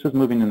know this is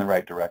moving in the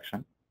right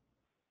direction.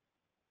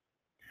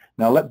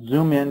 Now let's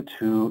zoom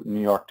into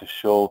New York to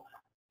show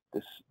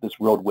this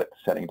road width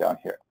setting down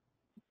here.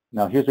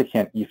 Now here's a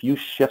hint. If you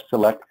shift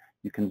select,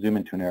 you can zoom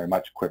into an area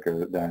much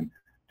quicker than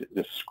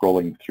just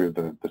scrolling through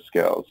the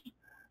scales. So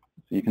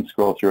you can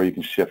scroll through, or you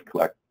can shift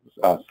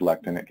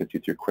select, and it gets you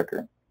through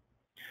quicker.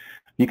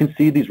 You can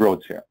see these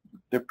roads here.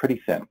 They're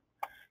pretty thin.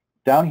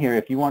 Down here,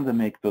 if you wanted to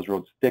make those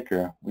roads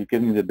thicker, we've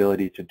given you the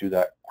ability to do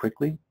that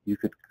quickly. You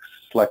could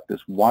select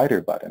this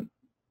wider button.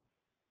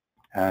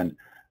 And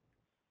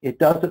it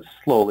does it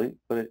slowly,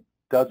 but it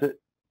does it,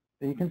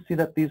 and you can see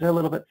that these are a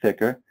little bit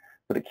thicker,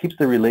 but it keeps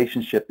the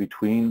relationship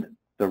between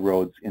the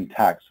roads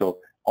intact. So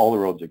all the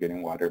roads are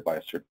getting wider by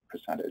a certain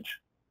percentage.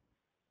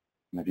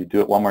 And if you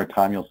do it one more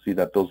time, you'll see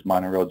that those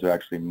minor roads are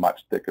actually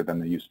much thicker than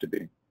they used to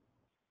be.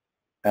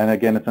 And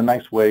again, it's a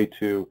nice way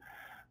to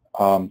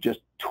just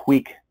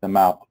tweak the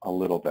map a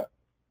little bit.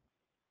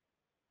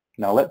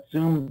 Now let's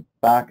zoom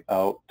back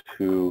out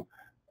to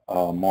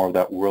more of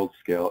that world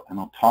scale, and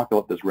I'll talk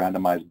about this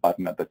randomize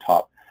button at the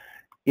top.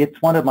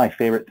 It's one of my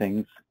favorite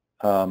things,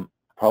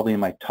 probably in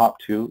my top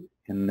 2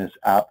 in this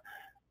app,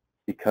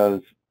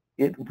 because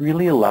it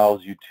really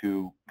allows you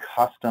to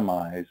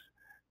customize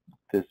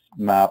this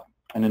map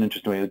in an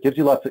interesting way. It gives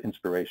you lots of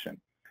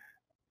inspiration.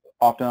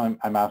 Often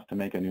I'm asked to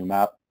make a new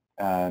map,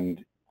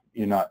 and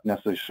you're not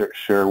necessarily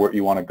sure where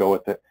you want to go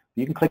with it.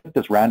 You can click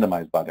this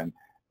randomize button,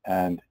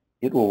 and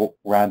it will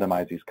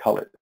randomize these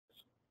colors.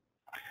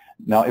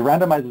 Now, it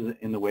randomizes it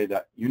in the way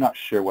that you're not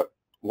sure what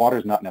water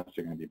is not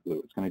necessarily going to be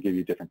blue. It's going to give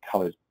you different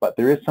colors, but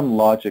there is some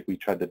logic we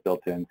tried to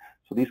build in.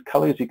 So these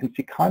colors, you can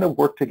see, kind of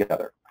work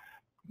together.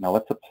 Now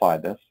let's apply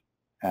this,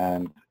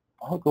 and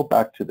I'll go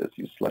back to this.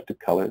 Use selected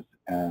colors,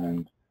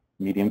 and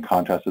medium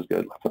contrast is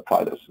good. Let's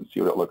apply this and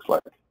see what it looks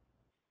like.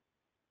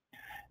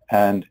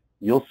 And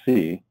you'll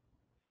see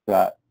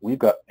that we've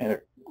got a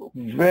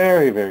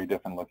very, very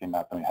different looking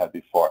map than we had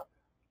before.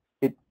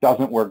 It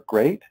doesn't work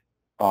great,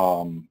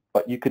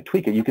 but you could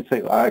tweak it. You could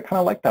say, oh, I kind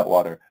of like that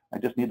water. I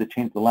just need to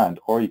change the land.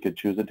 Or you could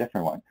choose a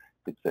different one.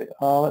 You could say,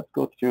 oh, let's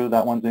go through.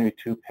 That one's maybe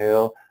too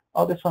pale.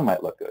 Oh, this one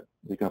might look good.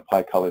 You can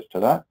apply colors to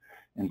that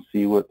and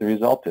see what the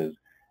result is.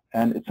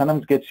 And it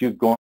sometimes gets you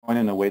going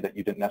in a way that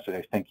you didn't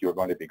necessarily think you were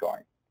going to be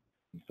going.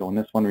 So when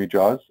this one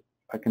redraws,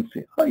 I can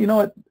see, oh, you know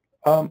what?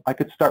 I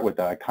could start with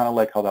that. I kind of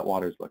like how that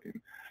water is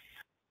looking.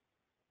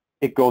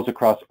 It goes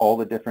across all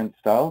the different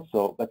styles.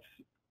 So let's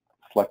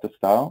select a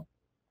style.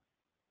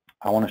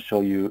 I want to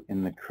show you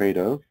in the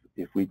creative,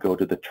 if we go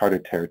to the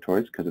charted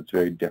territories, because it's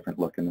very different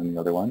looking than the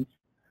other ones,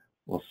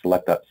 we'll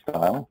select that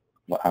style.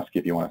 We'll ask you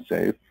if you want to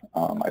save.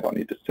 I don't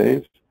need to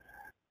save.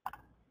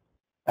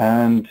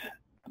 And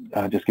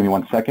just give me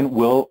 1 second.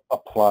 We'll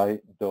apply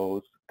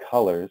those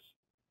colors.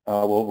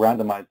 We'll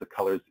randomize the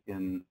colors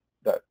in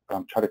that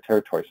charted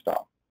territory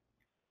style.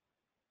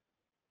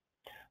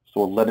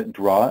 So we'll let it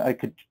draw. I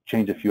could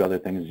change a few other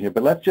things here,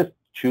 but let's just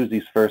choose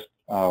these first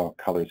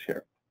colors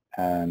here,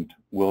 and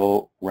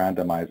we'll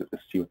randomize it to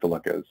see what the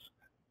look is.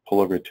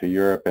 Pull over to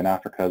Europe and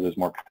Africa. There's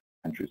more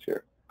countries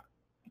here.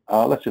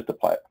 Let's just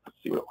apply it. Let's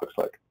see what it looks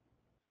like.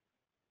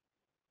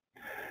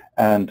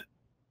 And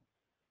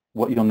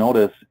what you'll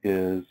notice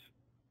is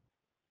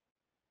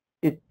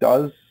it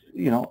does,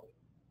 you know,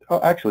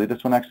 oh, actually,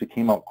 this one actually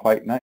came out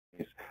quite nice.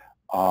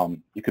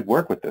 You could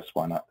work with this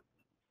one.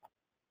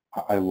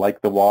 I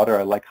like the water.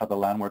 I like how the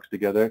land works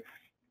together.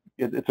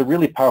 It's a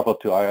really powerful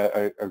tool.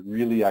 I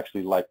really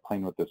actually like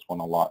playing with this one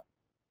a lot.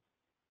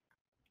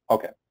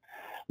 Okay,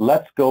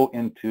 let's go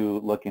into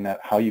looking at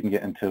how you can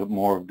get into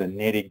more of the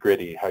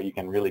nitty-gritty, how you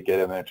can really get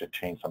in there to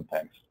change some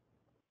things.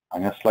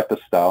 I'm going to select a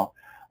style.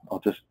 I'll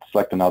just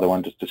select another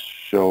one just to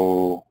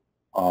show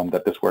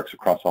that this works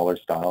across all our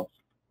styles.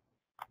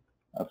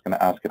 I was going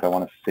to ask if I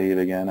want to save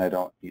again. I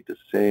don't need to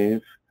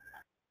save.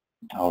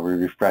 I'll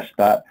refresh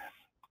that.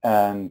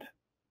 And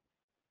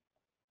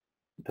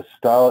the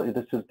style,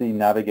 this is the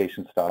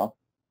navigation style.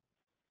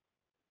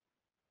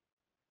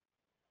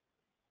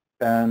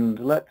 And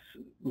let's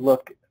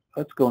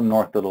go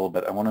north a little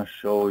bit. I want to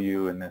show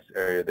you in this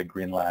area, the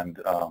Greenland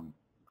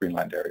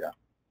area.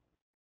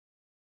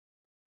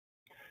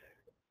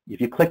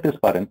 If you click this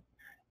button,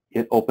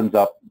 it opens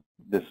up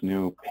this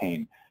new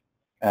pane.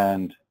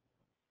 And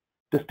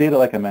this data,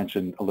 like I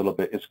mentioned a little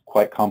bit, is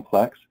quite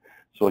complex.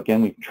 So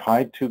again, we've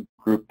tried to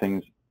group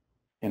things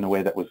in a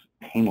way that was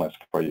painless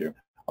for you,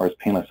 or as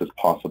painless as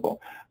possible.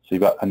 So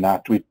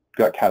we've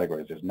got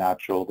categories. There's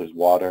natural, there's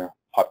water,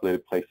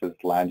 populated places,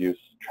 land use,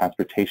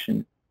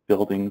 transportation,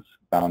 buildings,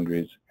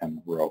 boundaries,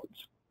 and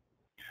roads.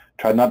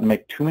 Tried not to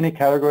make too many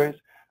categories,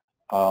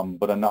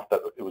 but enough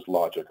that it was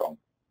logical.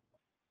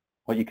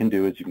 What you can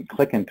do is you can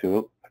click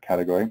into a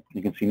category.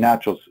 You can see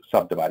natural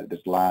subdivided.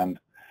 There's land,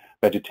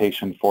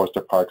 vegetation, forest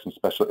or parks, and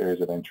special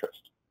areas of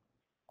interest.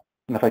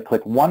 And if I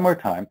click one more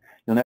time,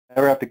 you'll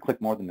never have to click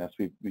more than this.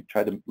 We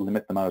tried to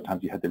limit the amount of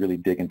times you had to really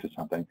dig into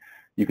something.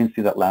 You can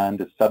see that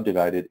land is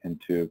subdivided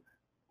into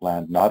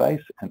land not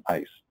ice and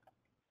ice.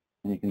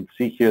 And you can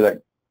see here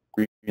that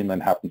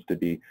Greenland happens to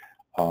be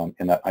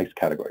in that ice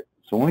category.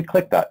 So when we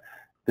click that,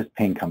 this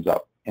pane comes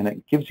up, and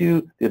it gives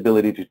you the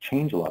ability to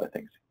change a lot of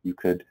things. You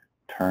could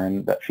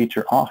turn that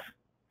feature off,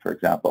 for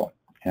example,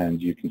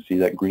 and you can see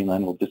that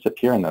Greenland will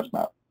disappear in this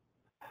map.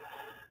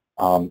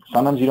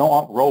 Sometimes you don't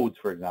want roads,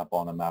 for example,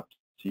 on a map,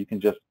 so you can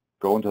just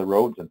go into the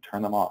roads and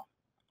turn them off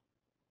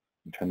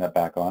and turn that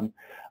back on.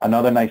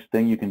 Another nice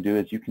thing you can do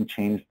is you can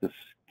change the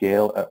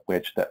scale at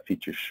which that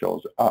feature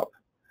shows up.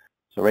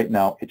 So right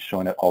now it's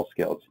showing at all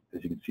scales,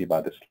 as you can see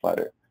by this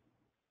slider.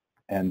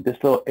 And this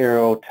little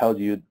arrow tells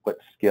you what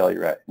scale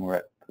you're at, and we're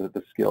at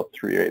the scale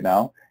 3 right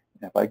now.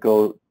 And if I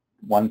go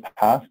one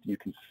past, you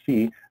can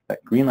see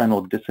that Greenland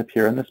will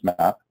disappear in this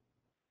map.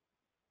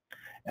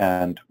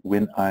 And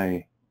when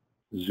I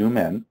zoom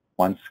in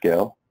one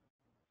scale,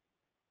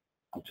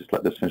 I'll just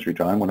let this finish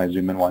redrawing. When I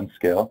zoom in one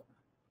scale,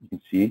 you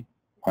can see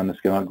on the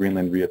scale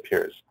Greenland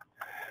reappears.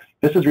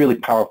 This is really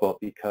powerful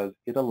because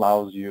it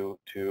allows you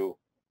to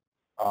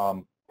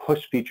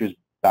push features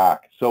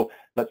back. So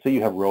let's say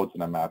you have roads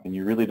in a map and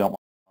you really don't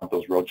want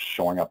those roads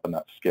showing up in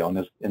that scale.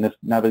 In this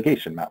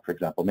navigation map, for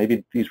example,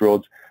 maybe these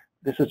roads,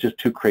 this is just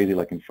too crazy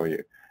looking for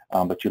you,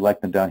 but you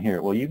like them down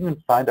here. Well, you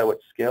can find out what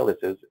scale this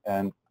is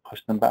and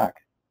push them back.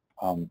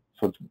 So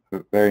it's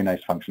very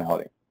nice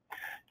functionality.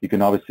 You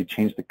can obviously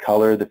change the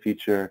color of the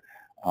feature,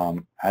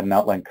 add an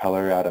outline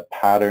color, add a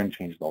pattern,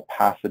 change the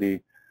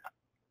opacity.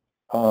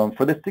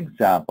 For this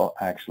example,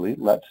 actually,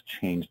 let's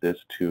change this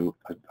to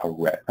a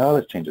red.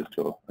 Let's change this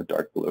to a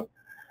dark blue,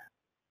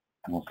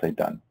 and we'll say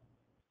done.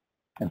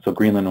 And so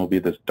Greenland will be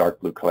this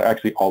dark blue color.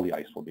 Actually, all the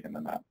ice will be in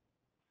the map.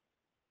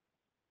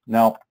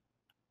 Now,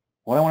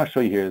 what I want to show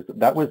you here is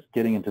that was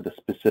getting into the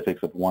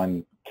specifics of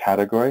one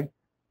category.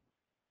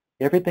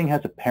 Everything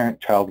has a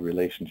parent-child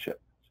relationship.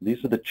 So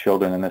these are the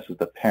children, and this is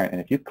the parent.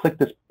 And if you click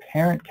this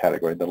parent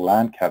category, the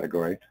land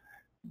category,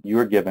 you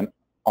are given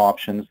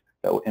options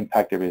that will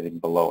impact everything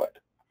below it.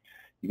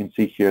 You can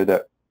see here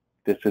that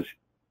this is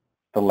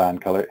the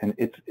land color, and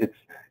it's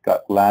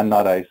got land,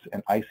 not ice,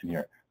 and ice in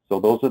here.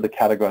 So those are the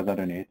categories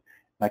underneath.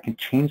 And I can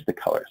change the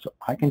color. So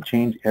I can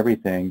change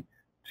everything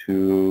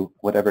to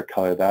whatever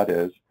color that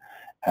is,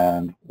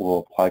 and we'll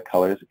apply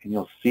colors, and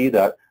you'll see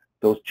that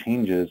those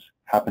changes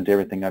happen to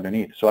everything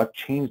underneath. So I've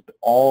changed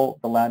all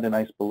the land and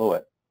ice below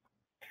it.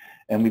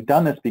 And we've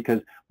done this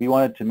because we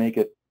wanted to make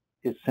it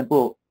as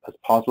simple as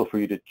possible for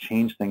you to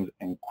change things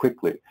and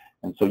quickly.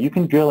 And so you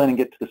can drill in and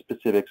get to the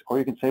specifics, or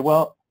you can say,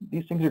 well,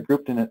 these things are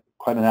grouped in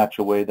quite a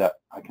natural way that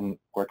I can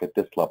work at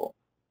this level.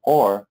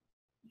 Or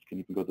you can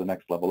even go to the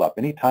next level up.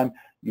 Anytime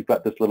you've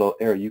got this little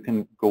area, you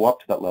can go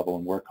up to that level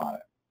and work on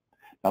it.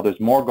 Now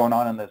there's more going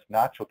on in this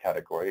natural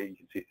category. You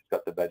can see it's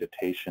got the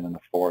vegetation and the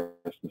forest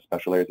and the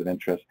special areas of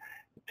interest.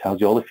 It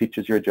tells you all the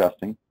features you're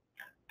adjusting.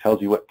 It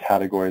tells you what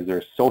categories they're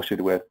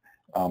associated with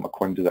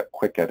according to that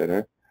quick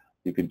editor.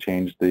 You can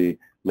change the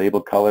label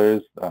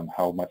colors,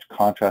 how much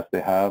contrast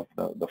they have,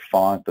 the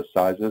font, the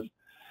sizes.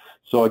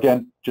 So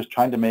again, just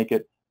trying to make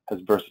it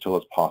as versatile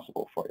as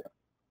possible for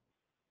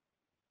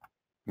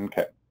you.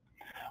 Okay.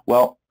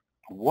 Well,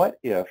 what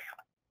if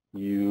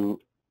you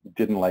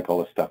didn't like all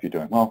the stuff you're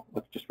doing? Well,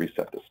 let's just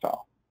reset this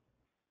style.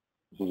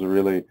 This is a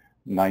really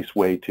nice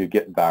way to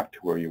get back to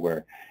where you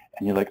were.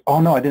 And you're like, oh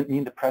no, I didn't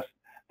mean to press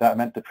that. I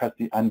meant to press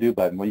the undo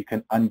button. Well, you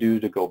can undo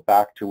to go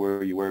back to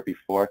where you were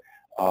before.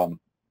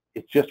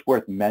 It's just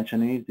worth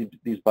mentioning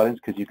these buttons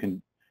because you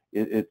can,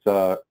 it's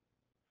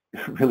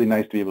really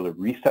nice to be able to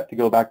reset to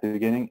go back to the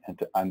beginning and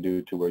to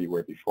undo to where you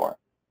were before.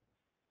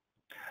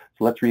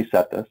 So let's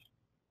reset this.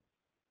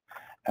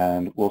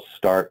 And we'll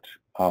start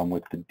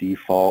with the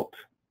default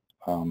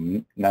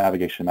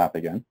navigation map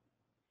again.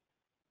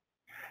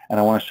 And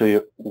I want to show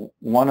you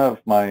one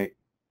of my,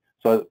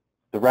 so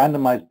the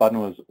randomize button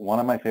was one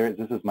of my favorites.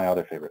 This is my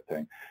other favorite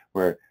thing,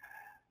 where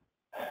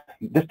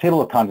this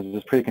table of contents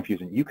is pretty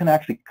confusing. You can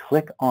actually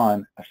click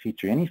on a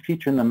feature, any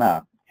feature in the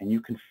map, and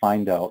you can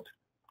find out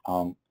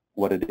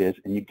what it is,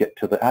 and you get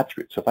to the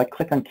attributes. So if I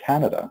click on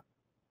Canada,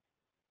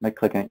 and I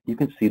click on it, you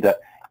can see that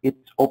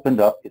it's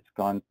opened up, it's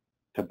gone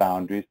to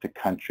boundaries, to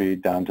country,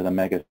 down to the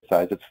mega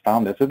size. It's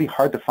found this. It would be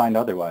hard to find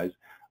otherwise,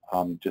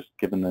 just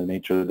given the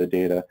nature of the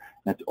data.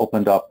 And it's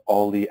opened up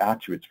all the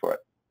attributes for it.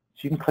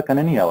 So you can click on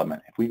any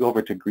element. If we go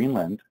over to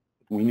Greenland,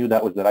 we knew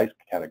that was the ice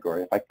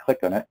category. If I click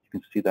on it, you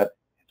can see that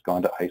it's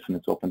gone to ice and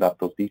it's opened up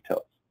those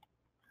details.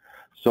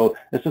 So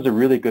this is a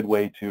really good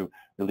way to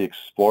really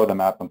explore the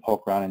map and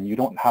poke around, and you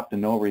don't have to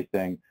know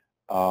everything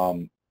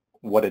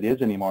what it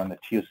is anymore in the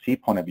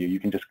TOC point of view. You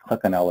can just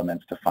click on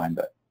elements to find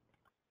it.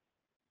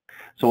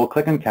 So we'll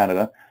click on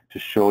Canada to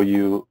show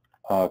you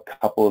a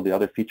couple of the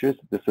other features.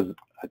 This is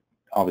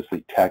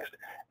obviously text,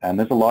 and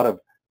there's a lot of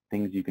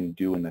things you can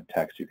do in the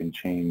text. You can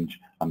change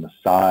the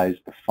size,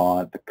 the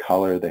font, the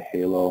color, the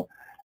halo.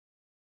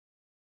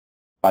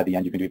 By the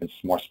end, you can do even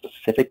more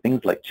specific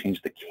things like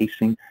change the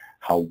casing,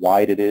 how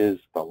wide it is,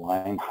 the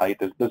line height.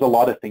 There's a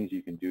lot of things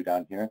you can do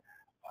down here.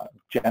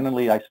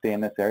 Generally, I stay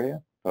in this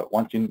area, but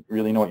once you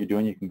really know what you're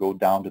doing, you can go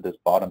down to this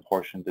bottom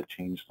portion to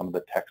change some of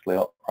the text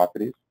layout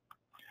properties.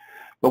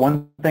 But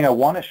one thing I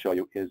want to show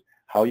you is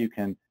how you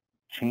can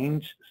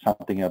change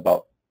something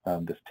about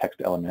this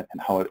text element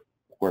and how it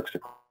works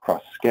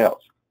across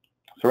scales.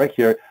 So right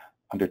here,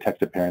 under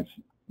text appearance,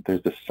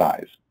 there's the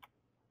size.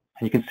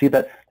 And you can see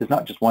that there's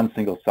not just one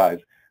single size.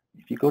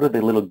 If you go to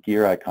the little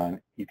gear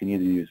icon, you can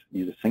either use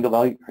a single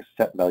value or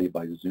set value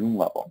by zoom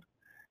level.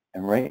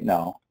 And right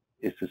now,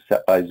 it's a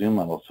set by zoom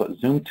level. So at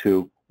zoom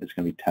 2, it's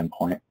going to be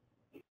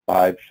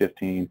 10.5,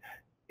 15,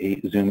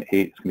 8, zoom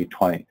 8, it's going to be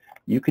 20.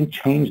 You can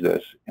change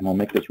this, and we'll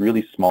make this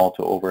really small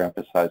to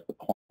overemphasize the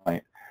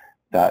point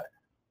that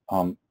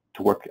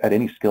to work at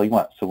any scale you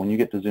want. So when you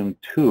get to zoom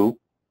 2,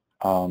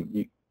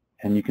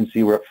 and you can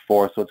see we're at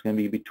 4, so it's going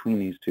to be between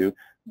these two,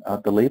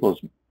 the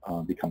labels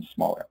become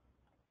smaller.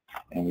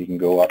 And we can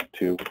go up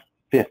to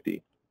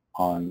 50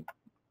 on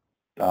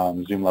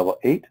zoom level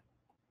 8,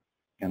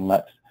 and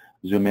let's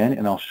zoom in,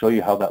 and I'll show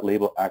you how that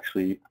label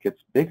actually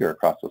gets bigger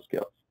across those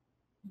scales.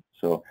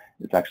 So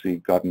it's actually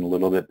gotten a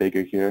little bit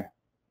bigger here.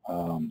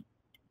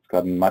 It's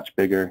gotten much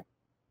bigger.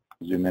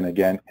 Zoom in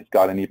again, it's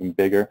gotten even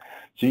bigger.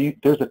 So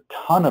there's a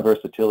ton of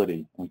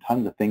versatility and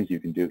tons of things you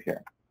can do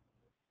here.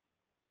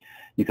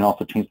 You can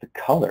also change the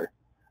color.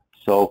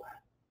 So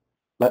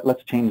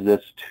let's change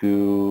this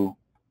to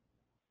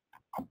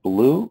a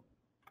blue,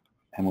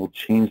 and we'll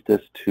change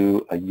this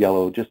to a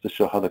yellow just to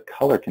show how the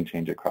color can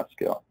change across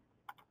scale.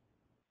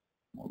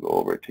 We'll go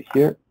over to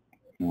here,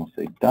 and we'll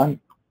say done.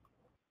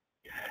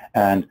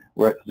 And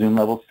we're at zoom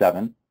level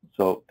 7.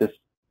 So this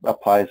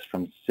applies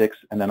from 6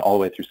 and then all the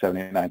way through 7,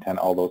 8, 9, 10,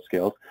 all those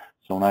scales.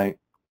 So when I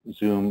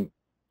zoom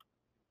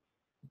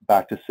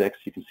back to 6,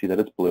 you can see that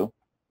it's blue.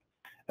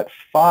 At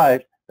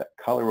 5, that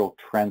color will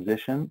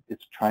transition.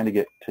 It's trying to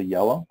get to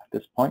yellow at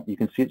this point. You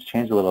can see it's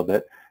changed a little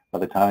bit. By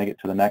the time I get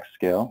to the next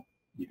scale,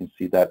 you can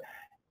see that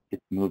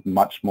it's moved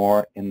much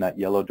more in that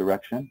yellow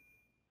direction.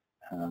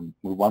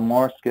 Move one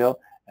more scale,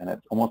 and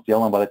it's almost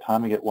yellow. And by the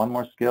time we get one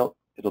more scale,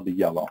 it'll be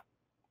yellow.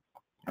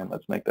 And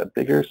let's make that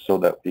bigger so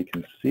that we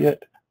can see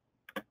it.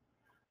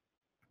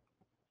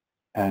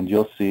 And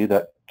you'll see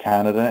that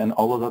Canada and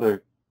all those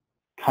other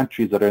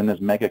countries that are in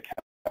this mega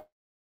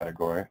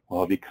category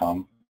will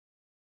become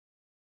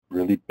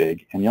really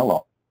big and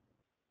yellow.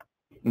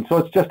 And so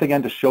it's just,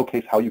 again, to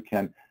showcase how you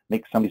can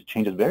make some of these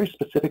changes, very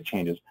specific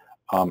changes,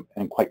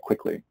 and quite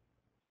quickly.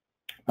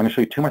 I'm going to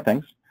show you two more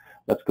things.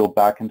 Let's go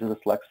back into the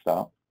select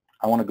style.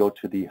 I want to go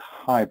to the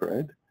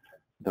hybrid,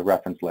 the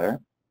reference layer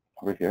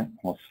over here.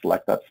 We'll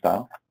select that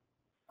style.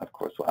 Of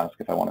course, we'll ask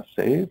if I want to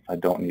save. I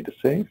don't need to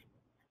save.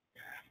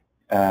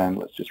 And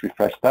let's just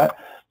refresh that.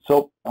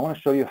 So I want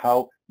to show you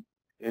how,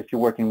 if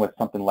you're working with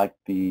something like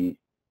the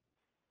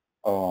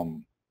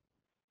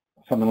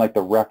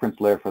reference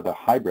layer for the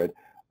hybrid,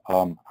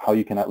 how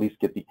you can at least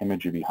get the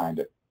imagery behind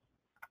it.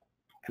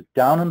 Because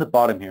down in the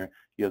bottom here,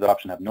 you have the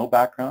option to have no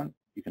background,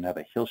 you can have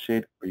a hill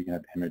shade, or you can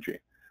have imagery.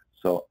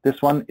 So this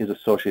one is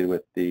associated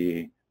with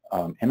the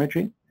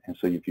imagery, and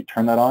so if you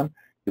turn that on,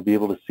 you'll be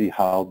able to see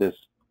how this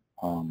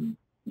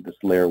this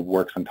layer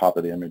works on top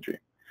of the imagery.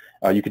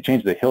 You could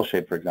change the hill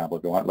shade, for example,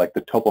 if you want. Like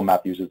the topo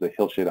map uses the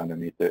hill shade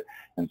underneath it,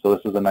 and so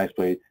this is a nice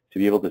way to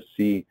be able to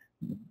see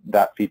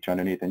that feature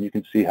underneath, and you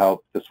can see how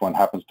this one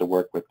happens to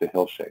work with the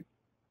hill shade.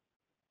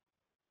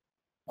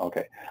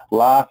 Okay,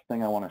 last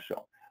thing I want to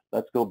show.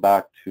 Let's go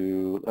back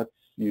to, let's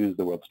use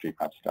the world street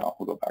map style.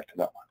 We'll go back to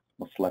that one.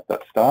 We'll select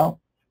that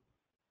style.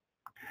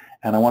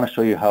 And I want to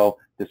show you how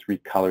this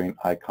recoloring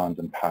icons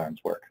and patterns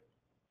work.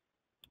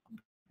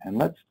 And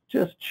let's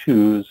just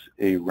choose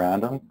a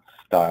random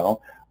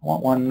style. I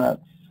want one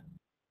that's,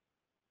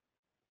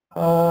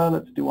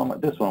 let's do one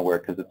with this one will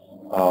work because it's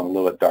a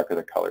little bit darker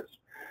the colors.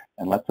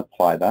 And let's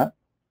apply that.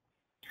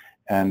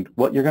 And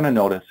what you're going to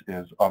notice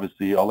is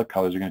obviously all the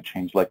colors are going to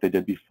change like they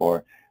did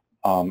before.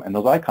 And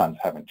those icons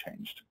haven't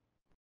changed.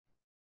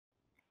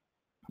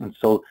 And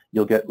so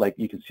you'll get, like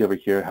you can see over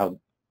here how,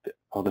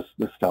 oh, this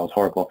style is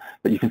horrible,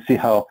 but you can see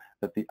how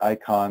that the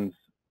icons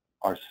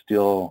are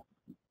still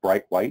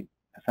bright white,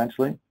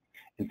 essentially.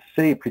 And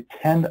say,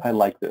 pretend I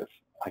like this.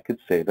 I could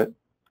save it,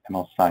 and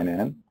I'll sign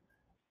in.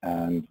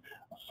 And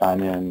I'll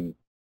sign in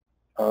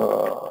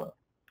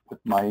with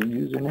my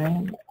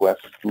username,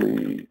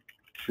 Wesley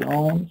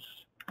Jones,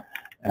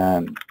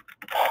 and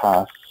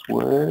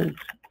password,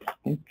 I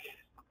think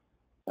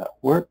that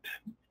worked.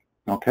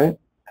 Okay,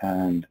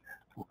 and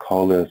we'll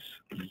call this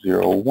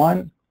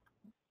 01.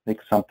 Make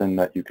something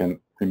that you can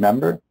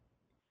remember. And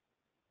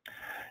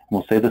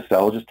we'll save the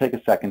cell. It'll just take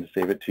a second to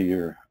save it to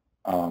your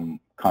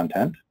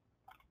content.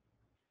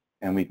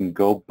 And we can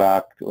go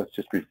back. Let's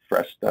just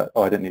refresh that.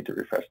 Oh, I didn't need to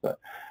refresh that.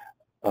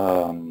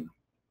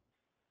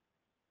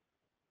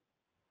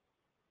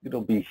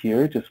 It'll be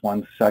here. Just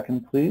 1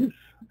 second, please.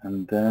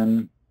 And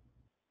then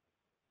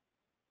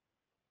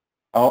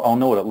I'll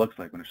know what it looks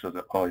like when it shows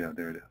up. Oh, yeah,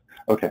 there it is.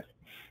 Okay.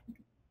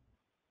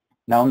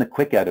 Now in the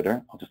quick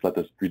editor, I'll just let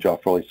this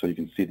redraw fully so you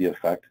can see the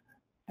effect.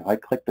 If I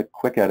click the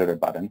quick editor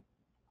button,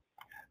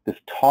 this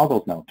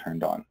toggle is now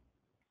turned on.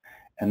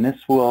 And this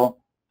will,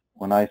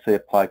 when I say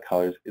apply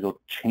colors,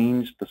 it'll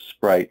change the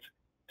sprite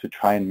to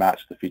try and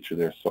match the feature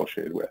they're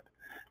associated with.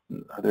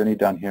 Are there any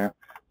down here?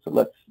 So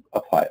let's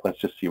apply it. Let's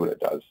just see what it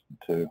does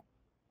to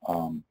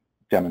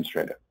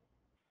demonstrate it.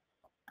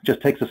 It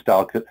just takes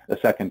a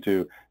second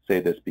to say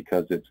this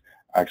because it's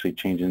actually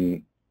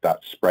changing that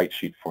sprite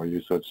sheet for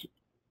you, so it's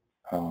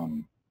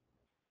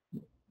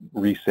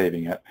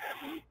resaving it.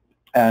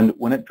 And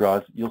when it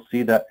draws, you'll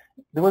see that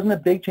there wasn't a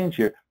big change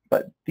here,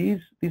 but these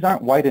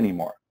aren't white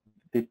anymore.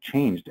 They've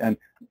changed, and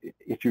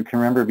if you can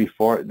remember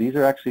before, these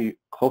are actually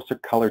closer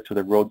color to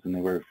the roads than they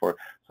were before.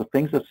 So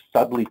things have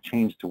subtly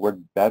changed to work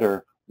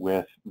better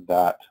with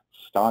that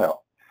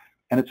style.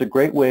 And it's a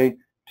great way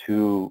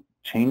to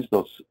change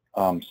those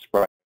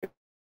sprites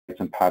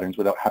and patterns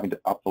without having to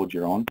upload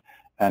your own.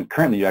 And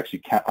currently you actually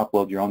can't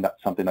upload your own.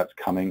 That's something that's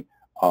coming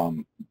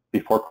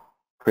before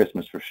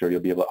Christmas for sure.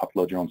 You'll be able to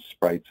upload your own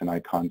sprites and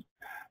icons.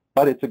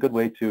 But it's a good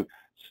way to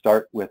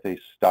start with a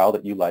style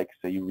that you like.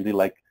 Say you really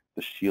like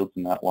the shields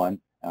in that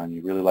one, and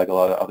you really like a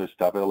lot of other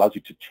stuff. It allows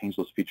you to change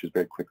those features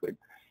very quickly.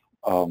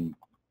 And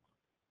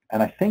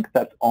I think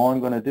that's all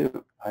I'm going to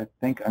do. I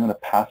think I'm going to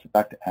pass it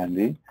back to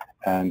Andy,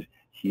 and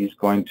he's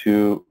going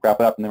to wrap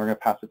it up, and then we're going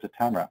to pass it to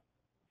Tamara.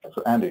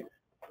 So Andy.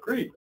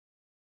 Great.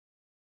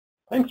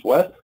 Thanks,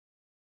 Wes.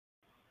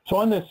 So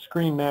on this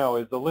screen now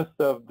is a list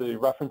of the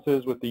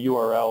references with the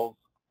URLs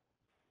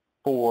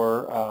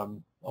for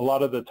a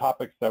lot of the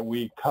topics that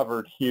we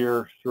covered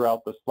here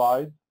throughout the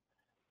slides.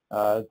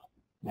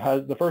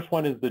 The first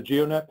one is the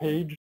GeoNet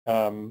page.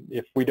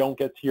 If we don't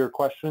get to your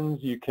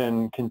questions, you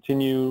can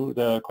continue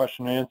the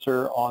question and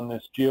answer on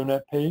this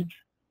GeoNet page.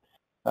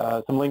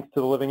 Some links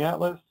to the Living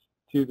Atlas,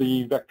 to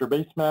the vector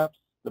basemaps,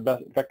 the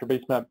vector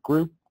basemap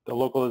group, the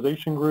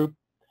localization group,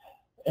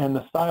 and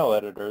the style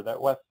editor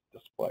that Wes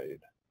displayed.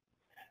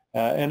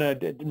 And I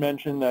did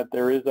mention that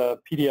there is a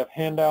PDF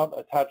handout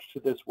attached to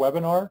this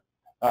webinar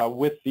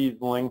with these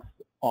links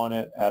on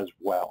it as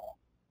well.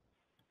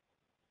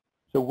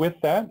 So with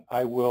that,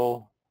 I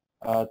will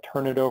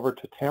turn it over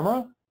to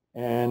Tamara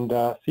and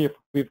see if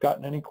we've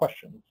gotten any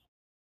questions.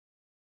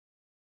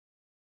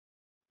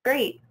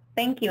 Great.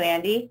 Thank you,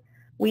 Andy.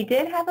 We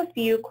did have a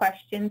few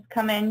questions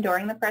come in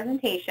during the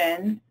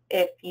presentation.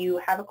 If you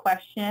have a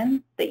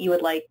question that you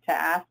would like to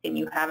ask and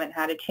you haven't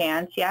had a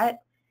chance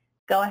yet,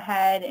 go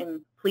ahead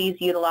and please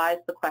utilize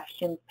the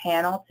questions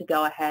panel to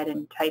go ahead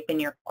and type in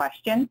your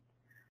question.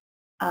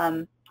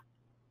 The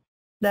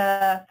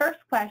first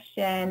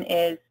question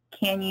is,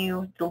 can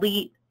you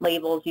delete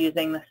labels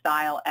using the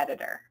style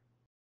editor?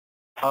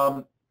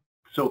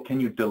 So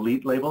can you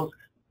delete labels?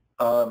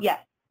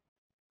 Yes.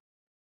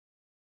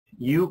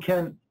 You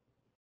can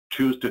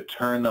choose to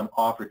turn them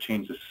off or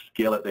change the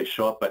scale that they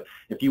show up, but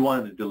if you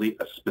wanted to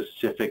delete a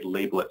specific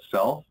label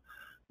itself,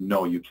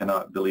 no, you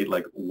cannot delete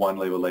like one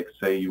label. Like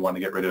say you want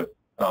to get rid of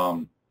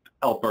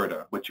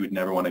Alberta, which you would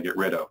never want to get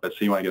rid of. Let's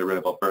say you want to get rid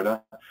of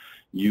Alberta,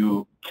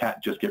 you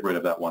can't just get rid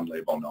of that one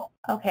label, no.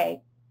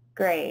 Okay,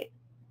 great.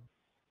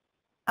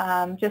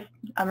 I'm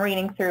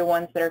reading through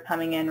ones that are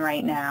coming in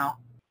right now.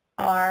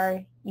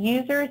 Are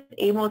users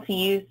able to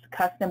use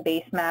custom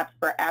basemaps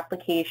for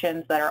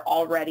applications that are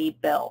already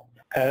built?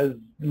 As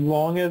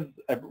long as,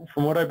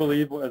 from what I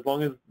believe, as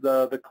long as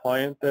the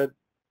client that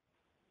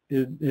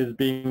is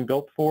being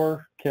built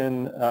for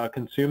can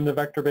consume the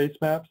vector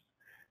basemaps,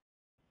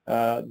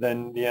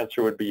 then the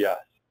answer would be yes.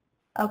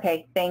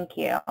 Okay, thank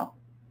you.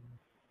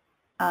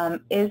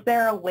 Is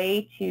there a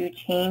way to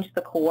change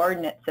the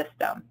coordinate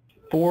system?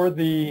 For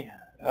the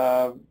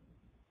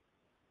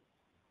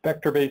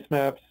vector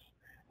basemaps,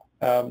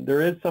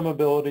 there is some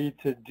ability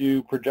to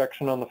do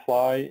projection on the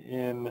fly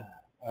in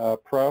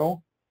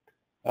Pro.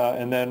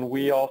 And then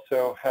we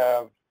also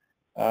have,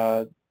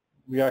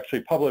 we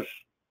actually publish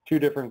two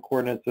different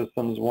coordinate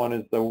systems. One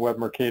is the Web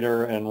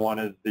Mercator and one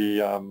is the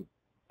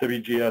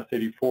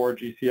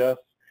WGS84 GCS.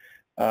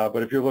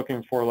 But if you're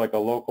looking for like a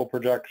local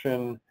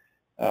projection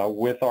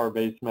with our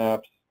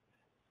basemaps,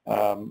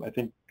 I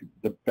think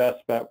the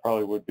best bet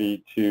probably would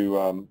be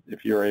to,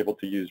 if you're able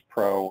to use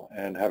Pro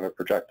and have it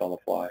project on the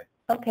fly.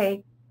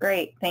 Okay,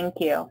 great, thank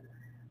you.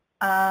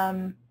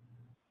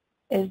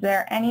 Is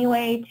there any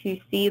way to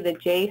see the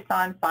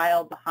JSON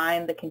file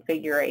behind the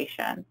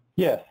configuration?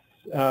 Yes,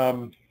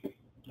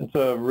 it's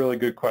a really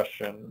good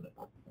question.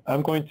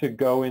 I'm going to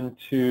go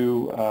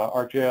into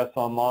ArcGIS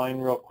Online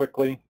real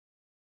quickly.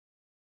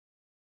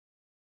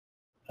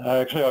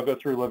 Actually, I'll go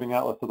through Living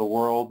Atlas of the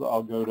World.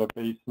 I'll go to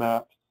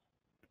Basemaps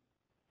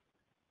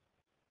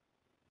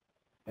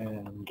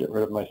and get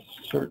rid of my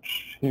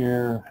search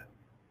here.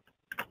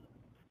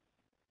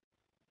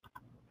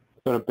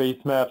 Go to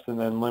Basemaps and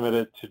then limit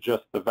it to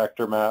just the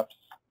vector maps.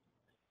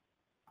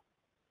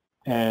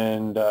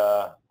 And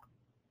we'll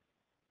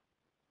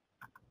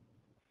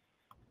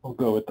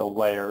go with the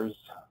layers.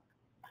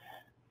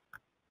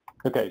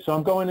 Okay, so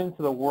I'm going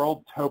into the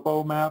world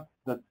topo map.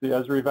 That's the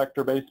Esri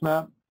vector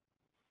basemap.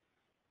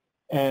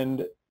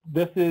 And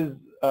this is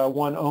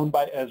one owned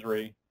by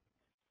Esri.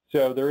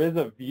 So there is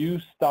a view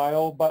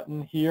style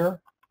button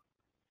here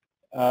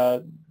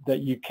that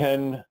you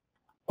can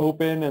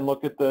open and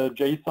look at the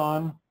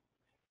JSON.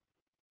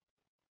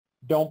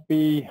 Don't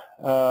be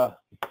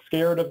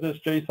scared of this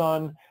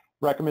JSON.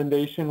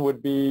 recommendation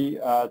would be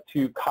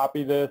to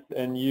copy this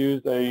and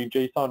use a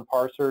JSON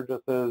parser,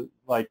 just as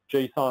like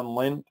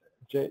JSONlint,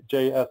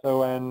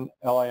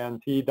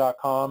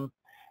 JSONLINT.com,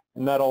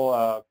 and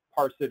that'll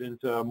parse it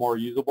into a more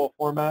usable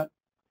format.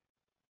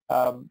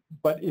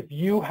 But if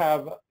you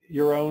have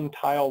your own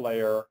tile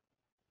layer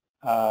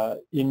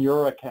in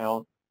your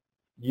account,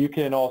 you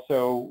can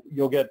also,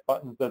 you'll get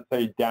buttons that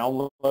say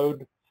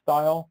download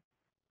style.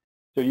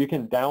 So you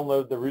can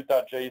download the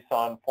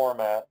root.json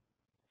format,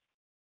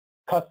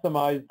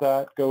 customize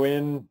that, go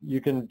in,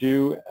 you can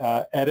do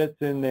edits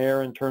in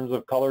there in terms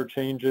of color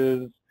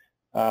changes,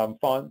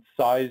 font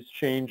size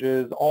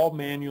changes, all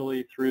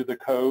manually through the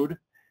code.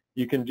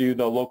 You can do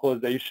the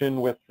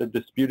localization with the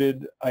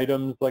disputed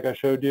items like I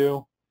showed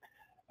you.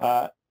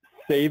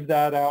 Save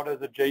that out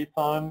as a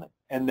JSON,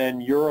 and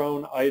then your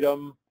own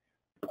item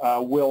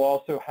will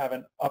also have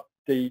an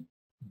update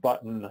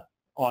button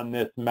on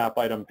this map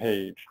item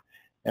page.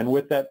 And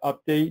with that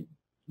update,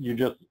 you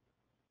just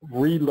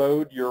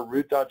reload your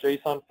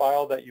root.json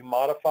file that you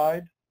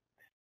modified,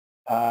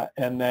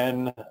 and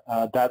then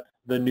that's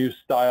the new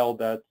style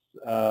that's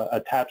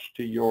attached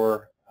to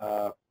your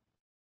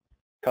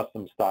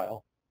custom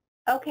style.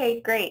 Okay,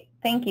 great.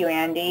 Thank you,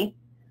 Andy.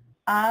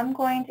 I'm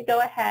going to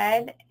go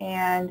ahead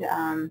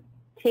and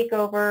take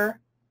over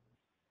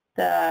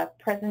the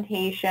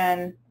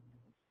presentation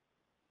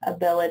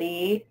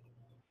ability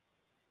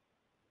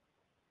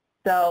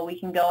so we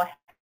can go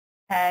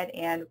ahead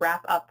and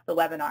wrap up the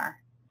webinar.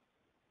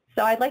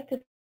 So I'd like to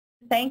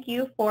thank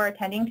you for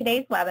attending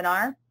today's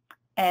webinar,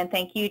 and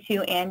thank you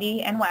to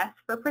Andy and Wes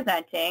for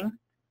presenting.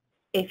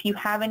 If you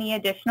have any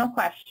additional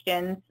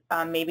questions,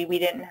 maybe we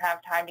didn't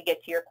have time to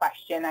get to your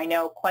question. I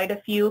know quite a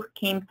few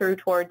came through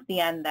towards the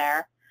end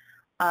there.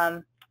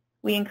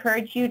 We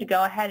encourage you to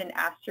go ahead and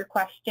ask your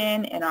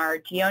question in our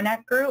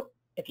GeoNet group.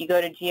 If you go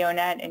to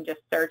GeoNet and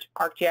just search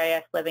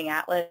ArcGIS Living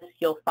Atlas,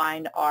 you'll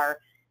find our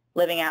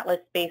Living Atlas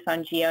based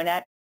on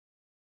GeoNet.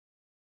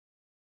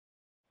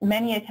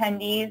 Many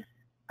attendees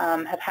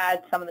have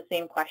had some of the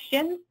same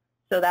questions,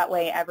 so that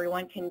way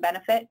everyone can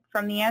benefit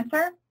from the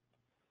answer.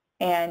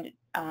 And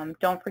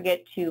don't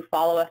forget to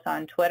follow us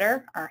on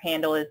Twitter. Our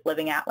handle is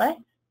Living Atlas.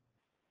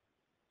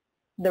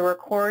 The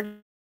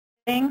recording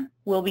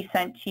will be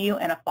sent to you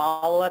in a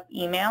follow-up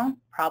email,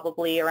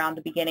 probably around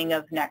the beginning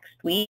of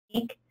next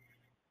week.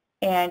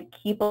 And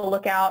keep a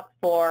lookout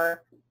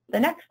for the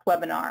next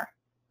webinar.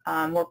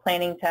 We're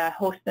planning to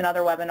host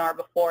another webinar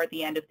before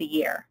the end of the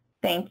year.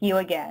 Thank you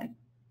again.